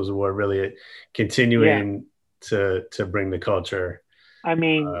does with Tools of War, really continuing to bring the culture. I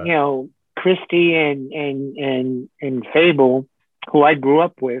mean, you know, Christy and Fable, who I grew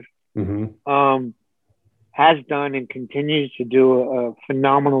up with, has done and continues to do a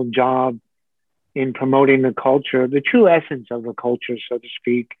phenomenal job in promoting the culture, the true essence of the culture, so to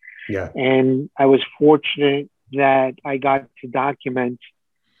speak. Yeah. And I was fortunate that I got to document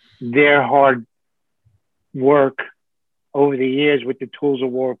their hard work over the years with the Tools of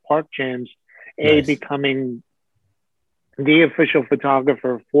War Park Jams, becoming the official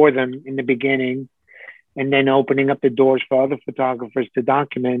photographer for them in the beginning, and then opening up the doors for other photographers to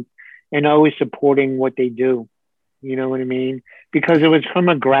document, and always supporting what they do. You know what I mean? Because it was from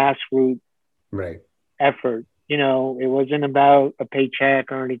a grassroots effort. You know, it wasn't about a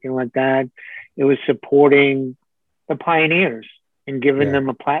paycheck or anything like that. It was supporting the pioneers and giving them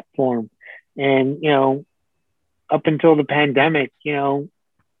a platform. And, you know, up until the pandemic, you know,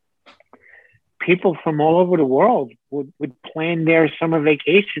 people from all over the world would plan their summer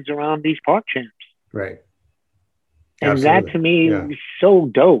vacations around these park jams. Right. And that to me is so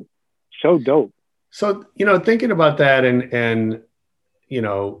dope. So dope. So, you know, thinking about that and, you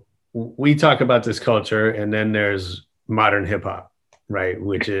know, we talk about this culture and then there's modern hip hop, right?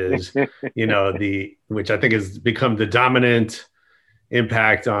 Which is, you know, which I think has become the dominant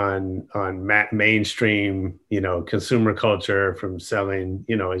impact on mainstream, you know, consumer culture, from selling,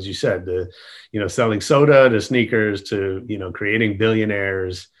 you know, as you said, selling soda to sneakers to, you know, creating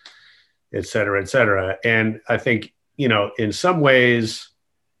billionaires, et cetera, et cetera. And I think, you know, in some ways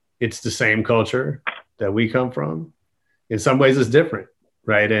it's the same culture that we come from. In some ways it's different,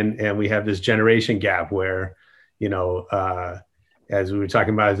 right? And we have this generation gap where, you know, as we were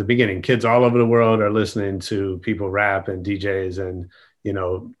talking about at the beginning, kids all over the world are listening to people rap and DJs and, you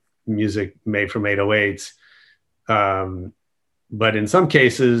know, music made from 808s. But in some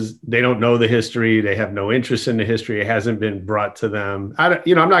cases, they don't know the history. They have no interest in the history. It hasn't been brought to them. I'm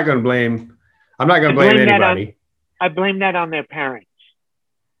not going to blame anybody. I blame that on their parents.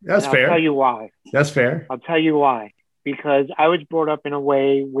 That's fair. I'll tell you why. That's fair. I'll tell you why. Because I was brought up in a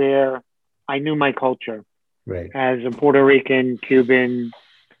way where I knew my culture. Right. As a Puerto Rican, Cuban,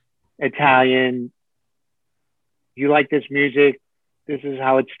 Italian. You like this music? This is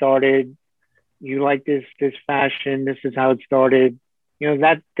how it started. You like this fashion? This is how it started. You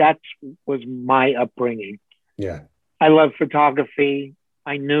know, that was my upbringing. Yeah. I love photography.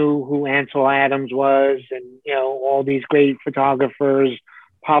 I knew who Ansel Adams was, and, you know, all these great photographers,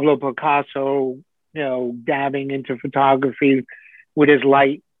 Pablo Picasso, you know, dabbing into photography with his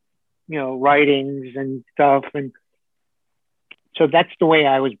light, you know, writings and stuff. And so that's the way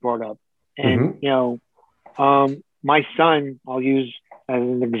I was brought up. And, you know, my son, I'll use as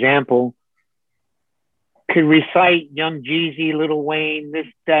an example, could recite Young Jeezy, Lil Wayne, this,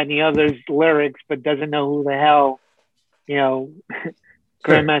 that, and the other's lyrics, but doesn't know who the hell, you know,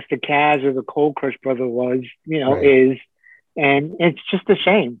 Grandmaster Caz or the Cold Crush Brother was, you know, is. And it's just a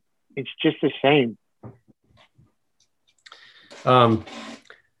shame. It's just a shame. So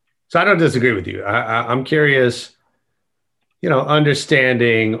I don't disagree with you. I'm curious, you know,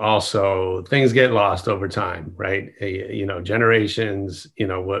 understanding also things get lost over time, right? You know, generations, you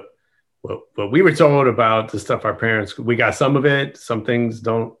know, what we were told about the stuff our parents, we got some of it, some things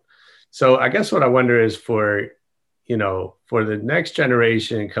don't. So I guess what I wonder is for the next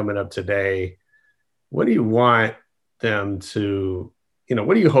generation coming up today, what do you want them to, you know,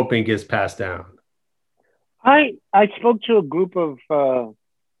 what are you hoping gets passed down? I spoke to a group of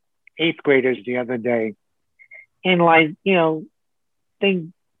 8th graders the other day, and, like, you know, they're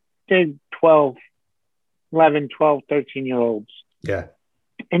 11, 12, 13-year-olds. Yeah.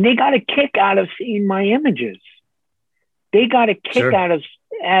 And they got a kick out of seeing my images. They got a kick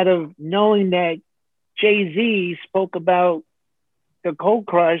out of knowing that Jay-Z spoke about the Cold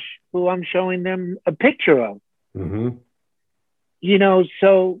Crush, who I'm showing them a picture of. Mm-hmm. You know,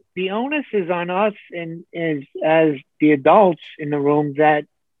 so the onus is on us and is as the adults in the room that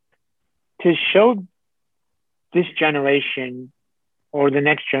to show this generation or the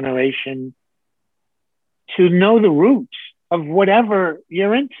next generation to know the roots of whatever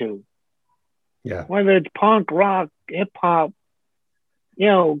you're into. Yeah. Whether it's punk, rock, hip hop,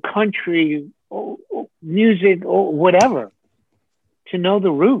 country, or music, or whatever, to know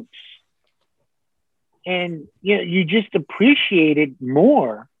the roots. And you just appreciate it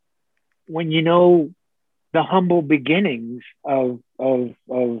more when you know the humble beginnings of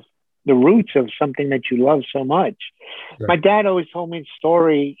the roots of something that you love so much. Right. My dad always told me a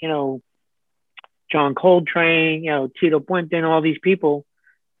story, John Coltrane, Tito Puente, and all these people,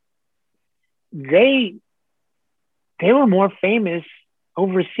 they were more famous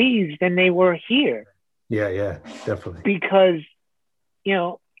overseas than they were here. Yeah, definitely. Because,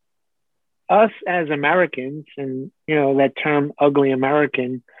 us as Americans, and, that term ugly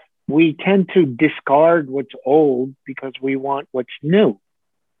American, we tend to discard what's old because we want what's new.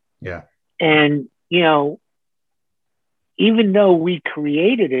 Yeah. And, even though we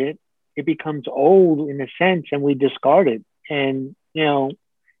created it, it becomes old in a sense and we discard it. And,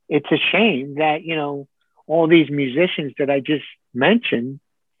 it's a shame that, all these musicians that I just mentioned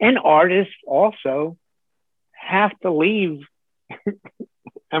and artists also have to leave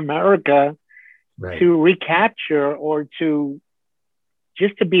America to recapture or to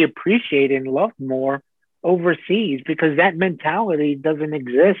just to be appreciated and loved more overseas, because that mentality doesn't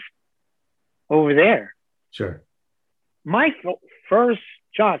exist over there. Sure. My first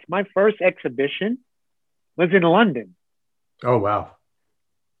exhibition was in London. Oh, wow.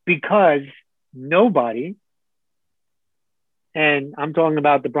 Because nobody, and I'm talking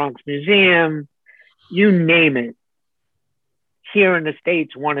about the Bronx Museum, you name it, here in the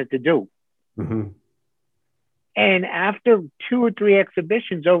States wanted to do. Mm-hmm. And after 2 or 3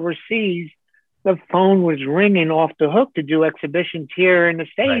 exhibitions overseas, the phone was ringing off the hook to do exhibitions here in the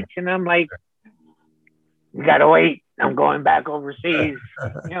States. Right. And I'm like, you gotta wait. I'm going back overseas,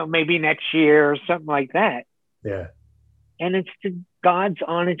 maybe next year or something like that. Yeah. And it's the God's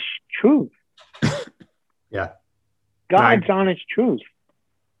honest truth. Yeah. God's honest truth.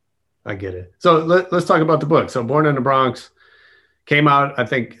 I get it. So let's talk about the book. So Born in the Bronx came out, I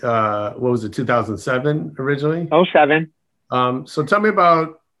think, what was it, 2007 originally? 07. So tell me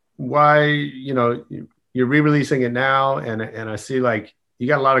about why, you're re-releasing it now. And I see like you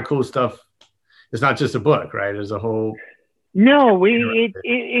got a lot of cool stuff. It's not just a book, right? There's a whole. No,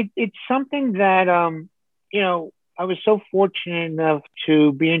 it's something that, I was so fortunate enough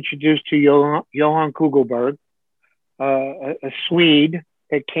to be introduced to Johan Kugelberg, a Swede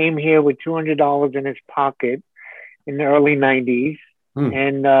that came here with $200 in his pocket in the early 90s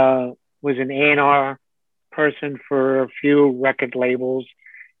and was an A&R person for a few record labels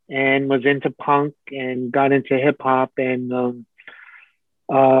and was into punk and got into hip hop and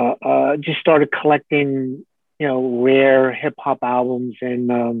just started collecting, rare hip hop albums.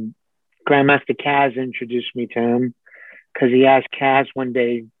 And Grandmaster Caz introduced me to him because he asked Caz one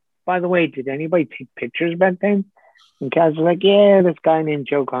day, by the way, did anybody take pictures back then? And Caz was like, yeah, this guy named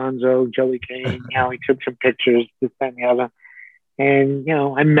Joe Gonzo, Joey Kane, he took some pictures, this, that, and the other. And,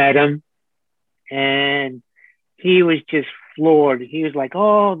 I met him and he was just floored. He was like,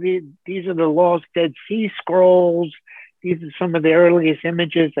 oh, these are the Lost Dead Sea Scrolls. These are some of the earliest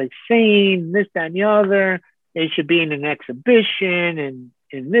images I've seen, this, that, and the other. They should be in an exhibition and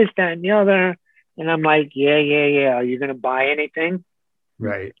this, that, and the other. And I'm like, yeah. Are you going to buy anything?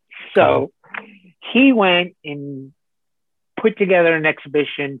 Right. So he went and put together an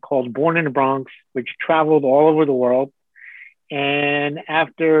exhibition called Born in the Bronx, which traveled all over the world. And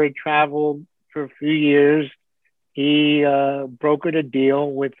after it traveled for a few years, he brokered a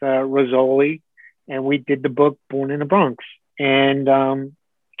deal with Rizzoli, and we did the book Born in the Bronx. And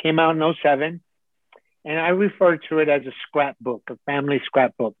came out in 07. And I refer to it as a scrapbook, a family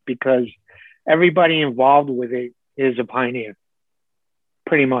scrapbook, because everybody involved with it is a pioneer,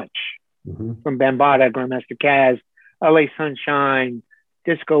 pretty much. Mm-hmm. From Bambaataa, Grandmaster Caz, LA Sunshine,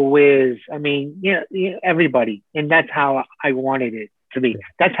 Disco Wiz. I mean, everybody. And that's how I wanted it to be.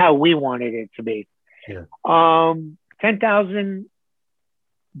 That's how we wanted it to be. Yeah. 10,000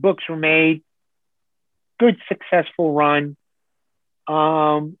 books were made. Good, successful run.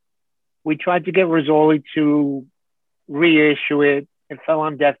 We tried to get Rizzoli to reissue it. It fell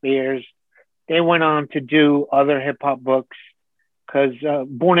on deaf ears. They went on to do other hip hop books because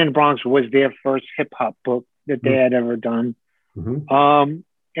Born in the Bronx was their first hip hop book that they had ever done. Mm-hmm.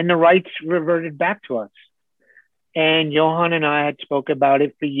 And the rights reverted back to us. And Johan and I had spoke about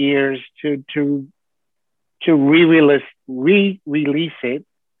it for years to re-release it,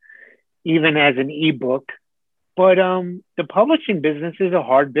 even as an ebook. But the publishing business is a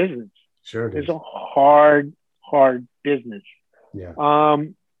hard business. Sure it It's is. a hard business. Yeah.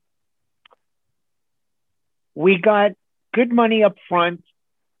 We got good money up front.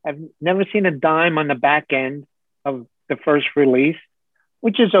 I've never seen a dime on the back end of the first release,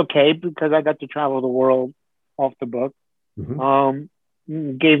 which is okay because I got to travel the world off the book.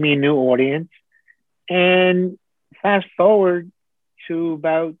 Gave me a new audience. And fast forward to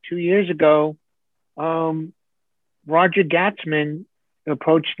about 2 years ago, Roger Gatzman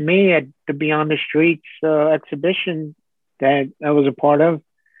approached me at the Beyond the Streets exhibition that I was a part of,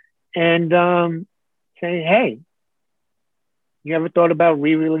 and saying, "Hey, you ever thought about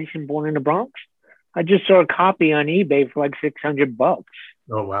re-releasing Born in the Bronx? I just saw a copy on eBay for like $600.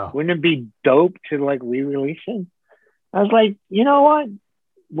 Oh wow! Wouldn't it be dope to like re-release it?" I was like, "You know what?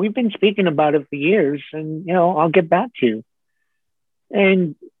 We've been speaking about it for years, and I'll get back to you."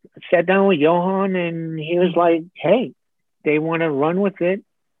 And sat down with Johan, and he was like, "Hey, they want to run with it.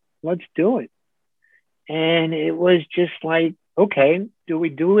 Let's do it." And it was just like, okay, do we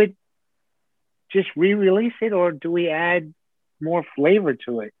do it? Just re-release it, or do we add more flavor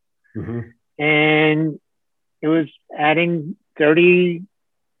to it? And it was adding 30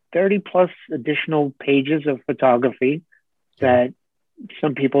 plus additional pages of photography that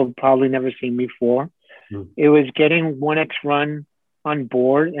some people have probably never seen before. It was getting 1X Run on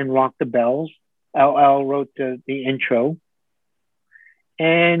board and Rock the Bells. LL wrote the intro.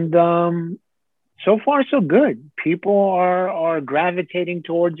 And so far, so good. People are gravitating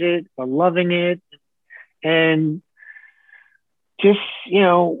towards it, are loving it. And just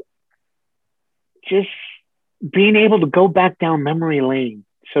being able to go back down memory lane,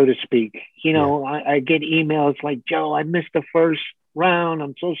 so to speak. I get emails like, "Joe, I missed the first round.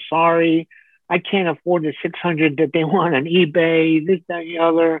 I'm so sorry. I can't afford the 600 that they want on eBay, this, that, and the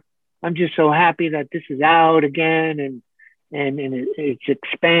other. I'm just so happy that this is out again and it's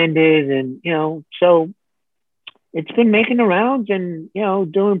expanded." And, so it's been making the rounds and,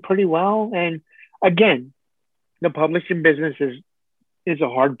 doing pretty well. And again, the publishing business is a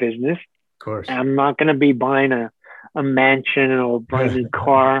hard business. Of course. I'm not going to be buying a mansion or a brand new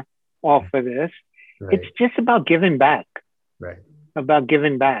car off of this. Right. It's just about giving back. Right. About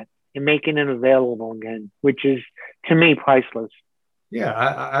giving back and making it available again, which is, to me, priceless. Yeah,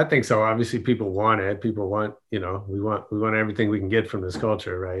 I think so. Obviously, people want it. People want, we want everything we can get from this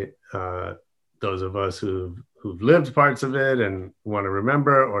culture, right? Those of us who've lived parts of it and want to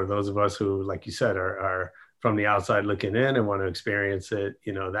remember, or those of us who, like you said, are from the outside looking in and want to experience it,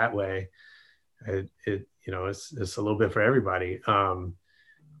 that way. It's a little bit for everybody.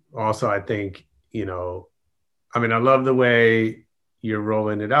 Also, I think, I love the way you're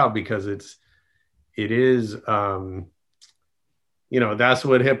rolling it out because it is, that's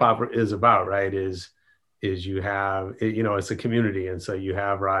what hip hop is about, right? Is you have, it's a community. And so you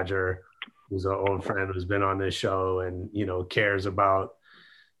have Roger, who's an old friend who's been on this show and, cares about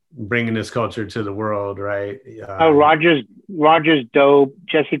bringing this culture to the world, right? Roger's dope.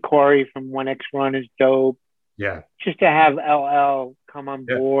 Jesse Corey from 1X Run is dope. Yeah. Just to have LL come on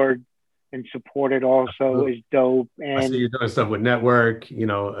board and support it also is dope. And I see you doing stuff with Network,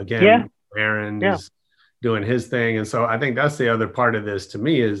 again, Aaron is doing his thing. And so I think that's the other part of this to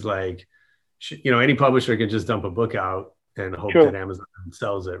me is like, any publisher can just dump a book out and hope that Amazon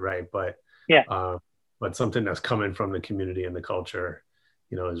sells it, right? But but something that's coming from the community and the culture,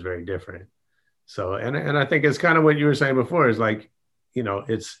 is very different. So, and I think it's kind of what you were saying before is like,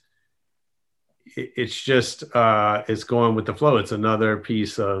 it's just, it's going with the flow. It's another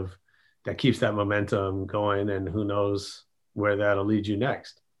piece of that keeps that momentum going, and who knows where that'll lead you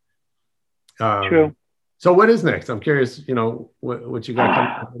next. True. So what is next? I'm curious, what you got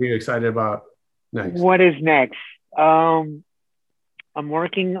coming up. What are you excited about next? What is next? I'm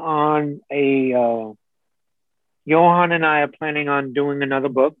working on Johan and I are planning on doing another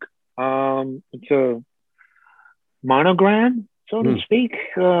book. It's a monogram, so to speak,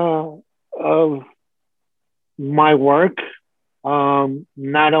 of my work.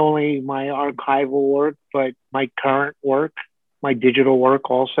 Not only my archival work, but my current work, my digital work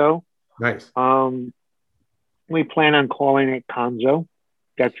also. Nice. We plan on calling it Konzo.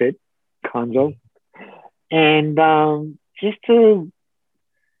 That's it, Konzo. And just to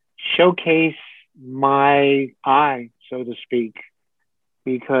showcase my eye, so to speak,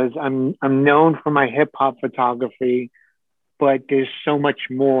 because I'm known for my hip hop photography, but there's so much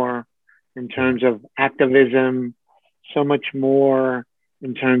more in terms of activism, so much more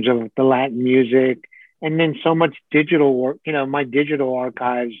in terms of the Latin music, and then so much digital work. My digital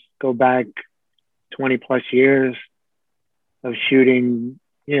archives go back 20 plus years of shooting,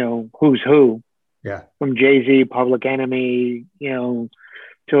 who's who. Yeah. From Jay-Z, Public Enemy,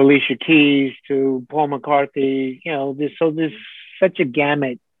 to Alicia Keys to Paul McCartney. There's such a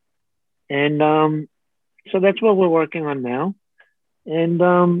gamut, and so that's what we're working on now. And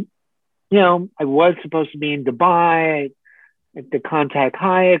I was supposed to be in Dubai at the Contact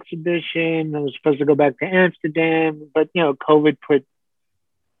High exhibition. I was supposed to go back to Amsterdam, but COVID put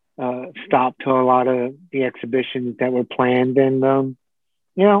stop to a lot of the exhibitions that were planned. And I'm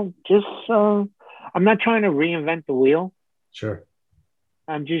not trying to reinvent the wheel. Sure.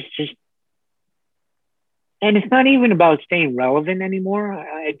 I'm just, and it's not even about staying relevant anymore.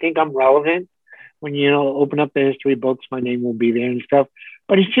 I think I'm relevant. When open up the history books, my name will be there and stuff.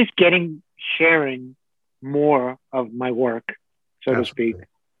 But it's just sharing more of my work, so to speak.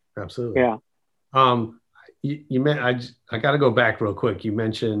 Absolutely. Yeah. I got to go back real quick. You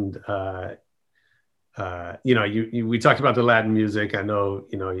mentioned, we talked about the Latin music. I know,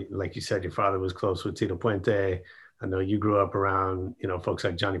 like you said, your father was close with Tito Puente. I know you grew up around, folks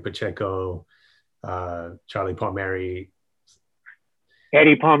like Johnny Pacheco, Charlie Palmieri,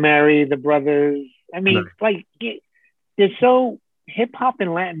 Eddie Palmieri, the brothers. I mean, hip hop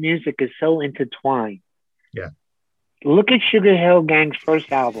and Latin music is so intertwined. Yeah. Look at Sugar Hill Gang's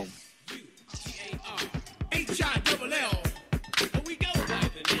first album.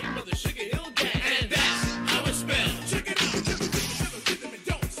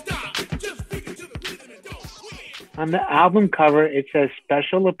 On the album cover, it says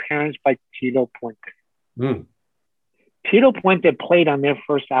special appearance by Tito Puente. Mm. Tito Puente played on their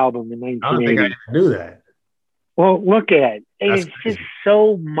first album in 1980. I don't think I even knew that. Well, look at it. That's It's crazy. just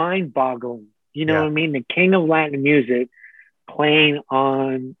so mind-boggling. You know what I mean? The king of Latin music playing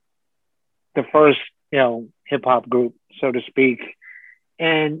on the first, hip-hop group, so to speak.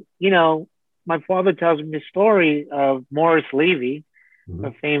 And, my father tells me the story of Morris Levy,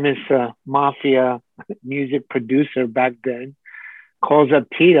 a famous mafia music producer back then, calls up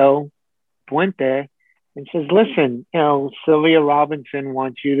Tito Puente and says, listen, Sylvia Robinson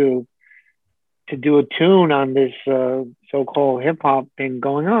wants you to do a tune on this so-called hip-hop thing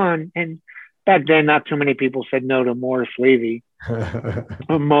going on. And back then, not too many people said no to Morris Levy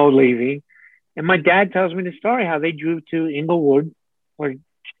or Mo Levy. And my dad tells me the story, how they drove to Inglewood or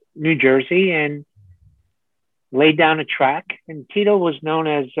New Jersey and laid down a track. And Tito was known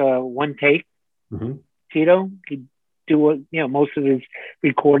as one take. Mm-hmm. Tito, he'd do most of his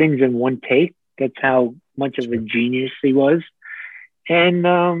recordings in one take. That's how much of a genius he was.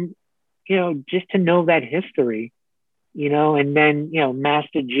 And, just to know that history, and then,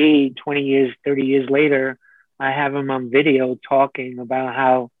 Master G, 20 years, 30 years later, I have him on video talking about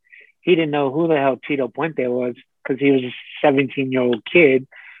how he didn't know who the hell Tito Puente was because he was a 17-year-old kid.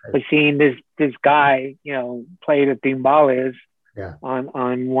 But seeing this guy, play the timbales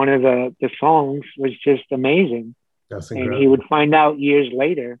on one of the songs was just amazing. That's incredible. And he would find out years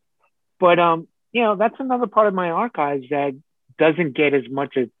later. But, that's another part of my archives that doesn't get as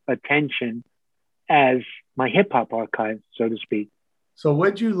much attention as my hip hop archive, so to speak. So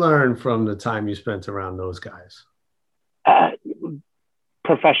what'd you learn from the time you spent around those guys?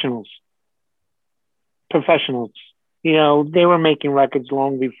 Professionals. They were making records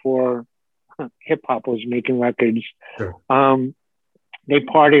long before hip hop was making records. Sure. They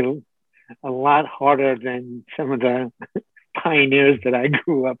partied a lot harder than some of the pioneers that I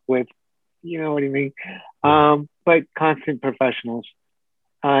grew up with. You know what I mean? But constant professionals.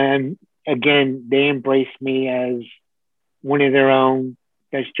 And again, they embraced me as one of their own.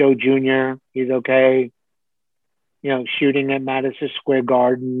 That's Joe Jr. He's okay. Shooting at Madison Square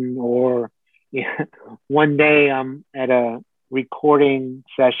Garden, or one day I'm at a recording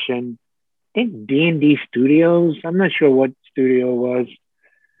session, I think D&D Studios. I'm not sure what studio it was.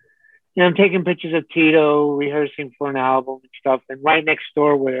 I'm taking pictures of Tito, rehearsing for an album and stuff. And right next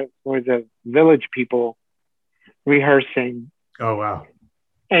door were the Village people rehearsing. Oh, wow.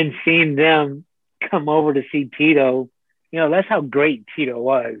 And seeing them come over to see Tito, that's how great Tito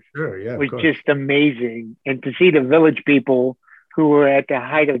was. Sure, yeah. Was just amazing. And to see the Village people who were at the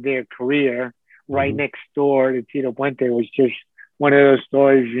height of their career right next door to Tito Puente was just one of those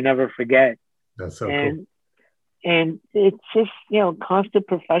stories you never forget. That's so cool. And it's just, constant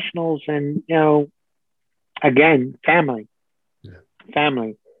professionals and, again, family. Yeah.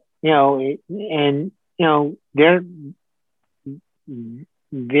 Family. And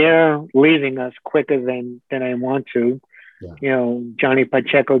they're leaving us quicker than I want to. Yeah. Johnny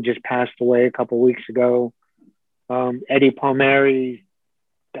Pacheco just passed away a couple of weeks ago. Eddie Palmieri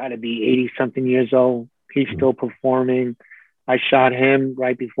got to be 80-something years old. He's still performing. I shot him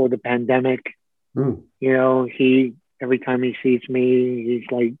right before the pandemic. He, every time he sees me, he's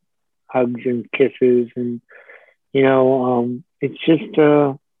like hugs and kisses. And, it's just,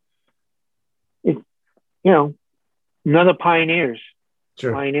 you know, another pioneers.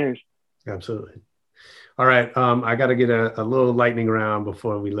 Sure. Pioneers. Absolutely. All right. I got to get a little lightning round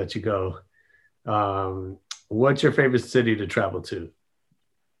before we let you go. What's your favorite city to travel to?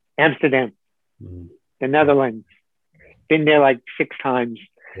 Amsterdam, the Netherlands. Been there like 6 times,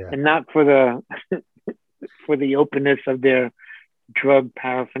 and not for the for the openness of their drug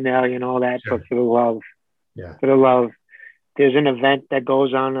paraphernalia and all that, but for the love. Yeah. For the love. There's an event that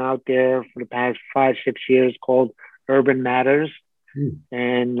goes on out there for the past 5-6 years called Urban Matters,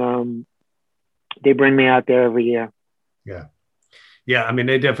 and they bring me out there every year. Yeah. I mean,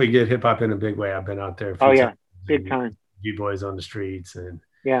 they definitely get hip hop in a big way. I've been out there. Big time. B-boys on the streets and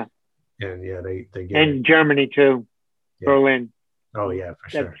yeah, they get and it. Germany too, Berlin. Oh yeah, for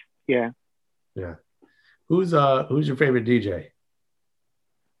sure. Yeah. Who's your favorite DJ?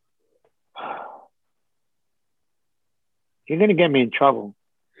 You're gonna get me in trouble.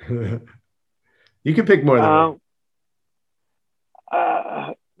 You can pick more than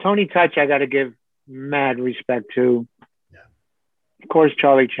one. Tony Touch, I got to give mad respect to. Of course,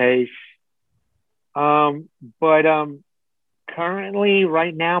 Charlie Chase. But currently,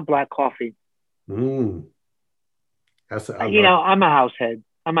 right now, Black Coffee. That's I'm a house head.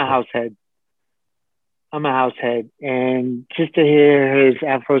 I'm a house head, and just to hear his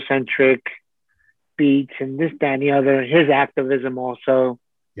Afrocentric beats and this, that, and the other, his activism also.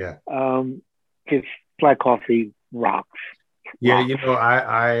 Just Black Coffee rocks. Yeah,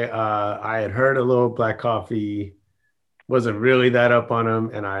 I had heard a little Black Coffee, wasn't really that up on him,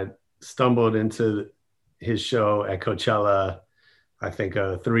 and I stumbled into his show at Coachella, I think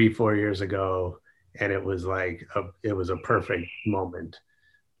 3-4 years ago, and it was like it was a perfect moment.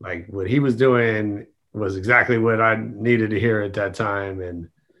 Like what he was doing was exactly what I needed to hear at that time, and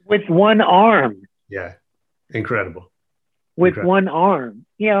with one arm. Yeah, incredible. With one arm,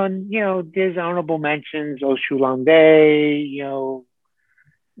 and there's honorable mentions, Oshulande,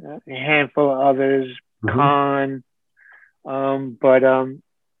 a handful of others, Khan, but I'm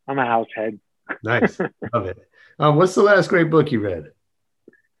a house head. Nice, love it. What's the last great book you read?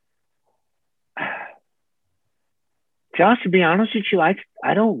 Josh, to be honest with you, I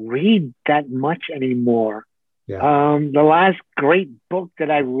don't read that much anymore. Yeah. The last great book that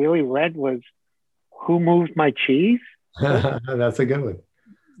I really read was Who Moved My Cheese? That's a good one.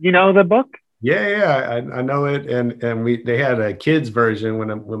 You know the book? Yeah, I know it, and they had a kids version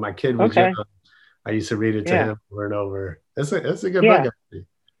when my kid was young. I used to read it to him over and over. It's a good book. Actually.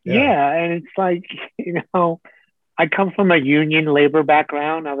 Yeah, and it's like I come from a union labor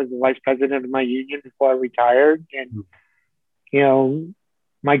background. I was the vice president of my union before I retired, and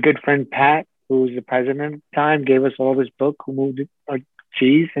my good friend Pat, who was the president at the time, gave us all this book, Who Moved Our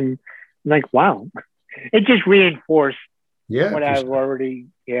Cheese, and I'm like, wow. It just reinforced what I've already,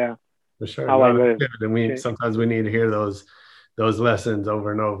 for sure. How I live. And sometimes we need to hear those lessons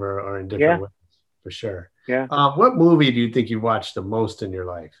over and over, or in different ways, for sure. Yeah. What movie do you think you watched the most in your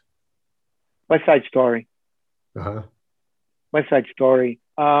life? West Side Story. West Side Story.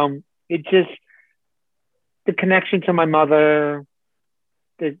 It just the connection to my mother,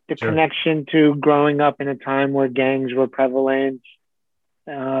 the connection to growing up in a time where gangs were prevalent.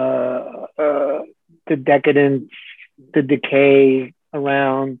 The decadence, the decay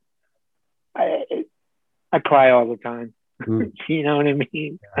around. I cry all the time. You know what I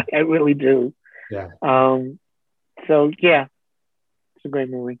mean? I really do. Yeah. So yeah, it's a great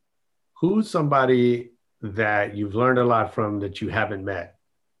movie. Who's somebody that you've learned a lot from that you haven't met?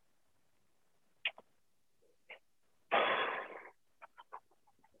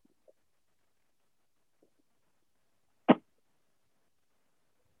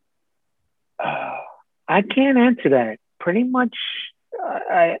 I can't answer that. Pretty much,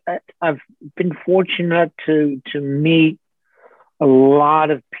 I've been fortunate to meet a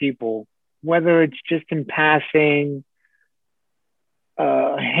lot of people, whether it's just in passing,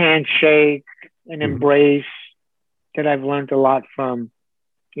 a handshake, an embrace that I've learned a lot from.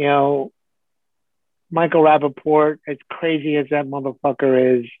 Michael Rappaport, as crazy as that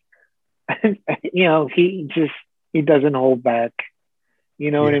motherfucker is, he doesn't hold back.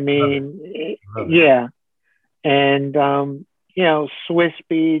 You know what I mean? Yeah. And, Swiss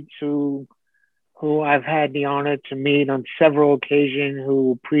Beats, who I've had the honor to meet on several occasions,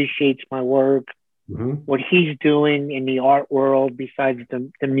 who appreciates my work. What he's doing in the art world, besides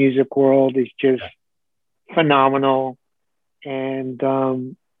the music world, is just phenomenal. And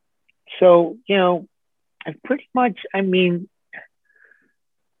so, I've pretty much,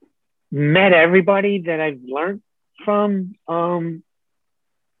 met everybody that I've learned from.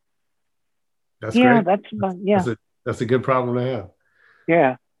 That's great. That's a good problem to have.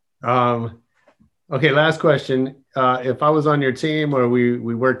 Yeah. Okay, last question. If I was on your team or we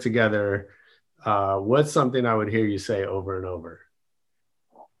work together, what's something I would hear you say over and over?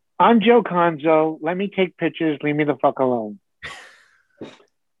 I'm Joe Conzo. Let me take pictures. Leave me the fuck alone.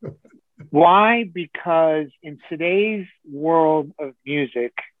 Why? Because in today's world of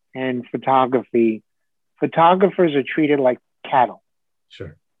music and photography, photographers are treated like cattle.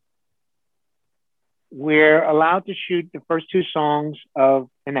 Sure. We're allowed to shoot the first 2 songs of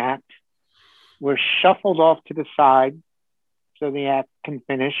an act. We're shuffled off to the side so the act can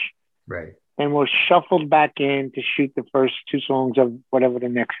finish. Right. And we're shuffled back in to shoot the first 2 songs of whatever the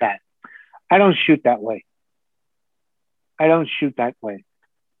next act. I don't shoot that way.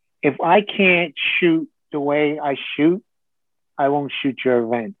 If I can't shoot the way I shoot, I won't shoot your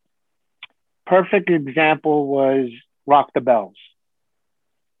event. Perfect example was Rock the Bells.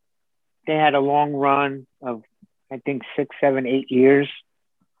 They had a long run of, I think, 6, 7, 8 years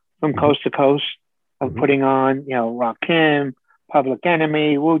from coast to coast of putting on, Rakim, Public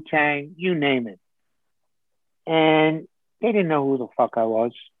Enemy, Wu-Tang, you name it. And they didn't know who the fuck I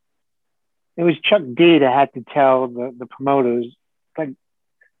was. It was Chuck D that had to tell the promoters, like,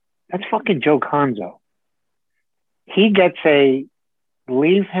 that's fucking Joe Conzo. He gets a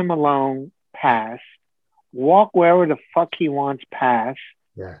leave him alone pass, walk wherever the fuck he wants pass,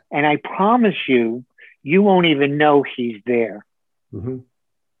 and I promise you won't even know he's there. Mm-hmm.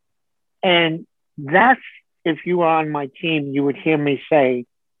 And that's, if you were on my team, you would hear me say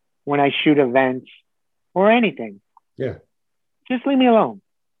when I shoot events or anything. Yeah. Just leave me alone.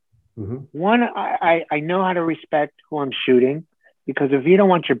 Mm-hmm. One, I know how to respect who I'm shooting, because if you don't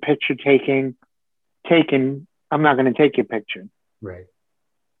want your picture taken, I'm not going to take your picture. Right.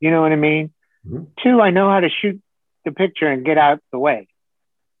 You know what I mean? Mm-hmm. 2, I know how to shoot the picture and get out the way.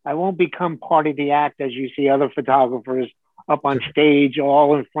 I won't become part of the act as you see other photographers up on stage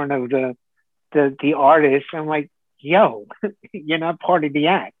all in front of the artist. I'm like, yo, you're not part of the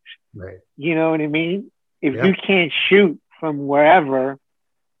act. Right. You know what I mean? If you can't shoot from wherever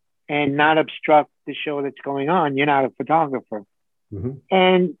and not obstruct the show that's going on, you're not a photographer. Mm-hmm.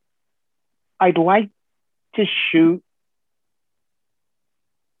 And I'd like to shoot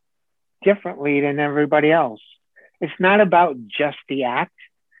differently than everybody else. It's not about just the act.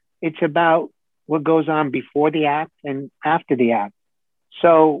 It's about what goes on before the act and after the act.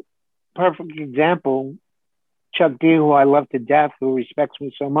 So, perfect example, Chuck D, who I love to death, who respects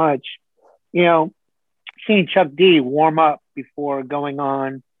me so much, seeing Chuck D warm up before going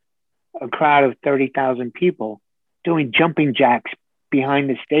on a crowd of 30,000 people, doing jumping jacks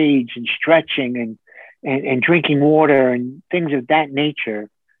behind the stage and stretching and drinking water and things of that nature.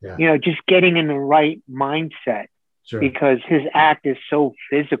 Yeah. Just getting in the right mindset. Sure. Because his act is so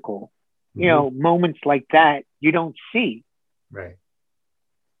physical. Mm-hmm. Moments like that you don't see. Right.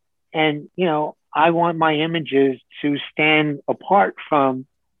 And, I want my images to stand apart from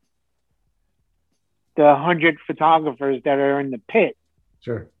the 100 photographers that are in the pit.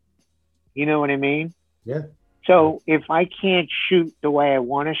 Sure. You know what I mean? Yeah. So if I can't shoot the way I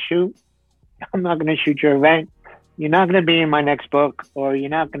want to shoot, I'm not going to shoot your event. You're not going to be in my next book, or you're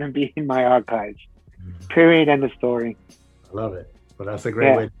not going to be in my archives. Period. End of story. I love it. Well, that's a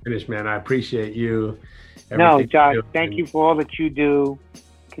great way to finish, man. I appreciate you. No, Josh, thank you for all that you do.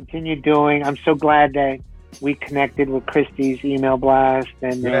 Continue doing. I'm so glad that we connected with Christie's email blast.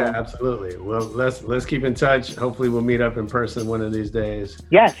 And absolutely. Well, let's keep in touch. Hopefully we'll meet up in person one of these days.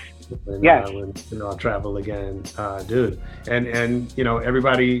 Yes. When, yes. When I'll travel again, dude. And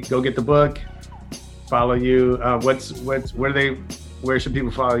everybody go get the book. Follow you. Where should people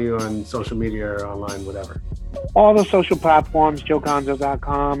follow you on social media or online, whatever? All the social platforms,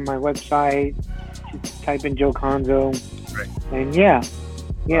 joeconzo.com, my website. Just type in Joe Conzo. Right.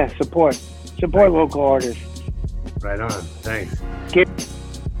 And support local artists. Right on. Thanks.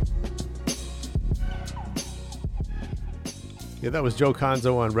 That was Joe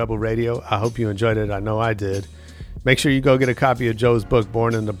Conzo on Rebel Radio. I hope you enjoyed it. I know I did. Make sure you go get a copy of Joe's book,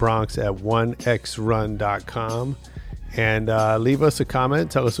 Born in the Bronx, at 1xrun.com. And leave us a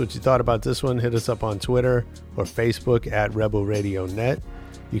comment. Tell us what you thought about this one. Hit us up on Twitter or Facebook at Rebel Radio Net.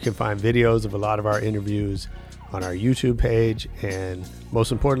 You can find videos of a lot of our interviews on our YouTube page. And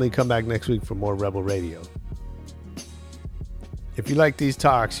most importantly, come back next week for more Rebel Radio. If you like these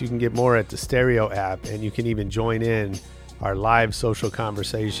talks, you can get more at the Stereo app, and you can even join in our live social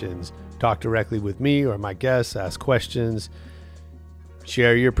conversations. Talk directly with me or my guests, ask questions,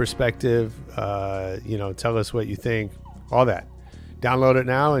 share your perspective, tell us what you think, all that. Download it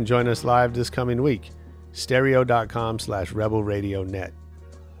now and join us live this coming week. Stereo.com/Rebel Radio Net.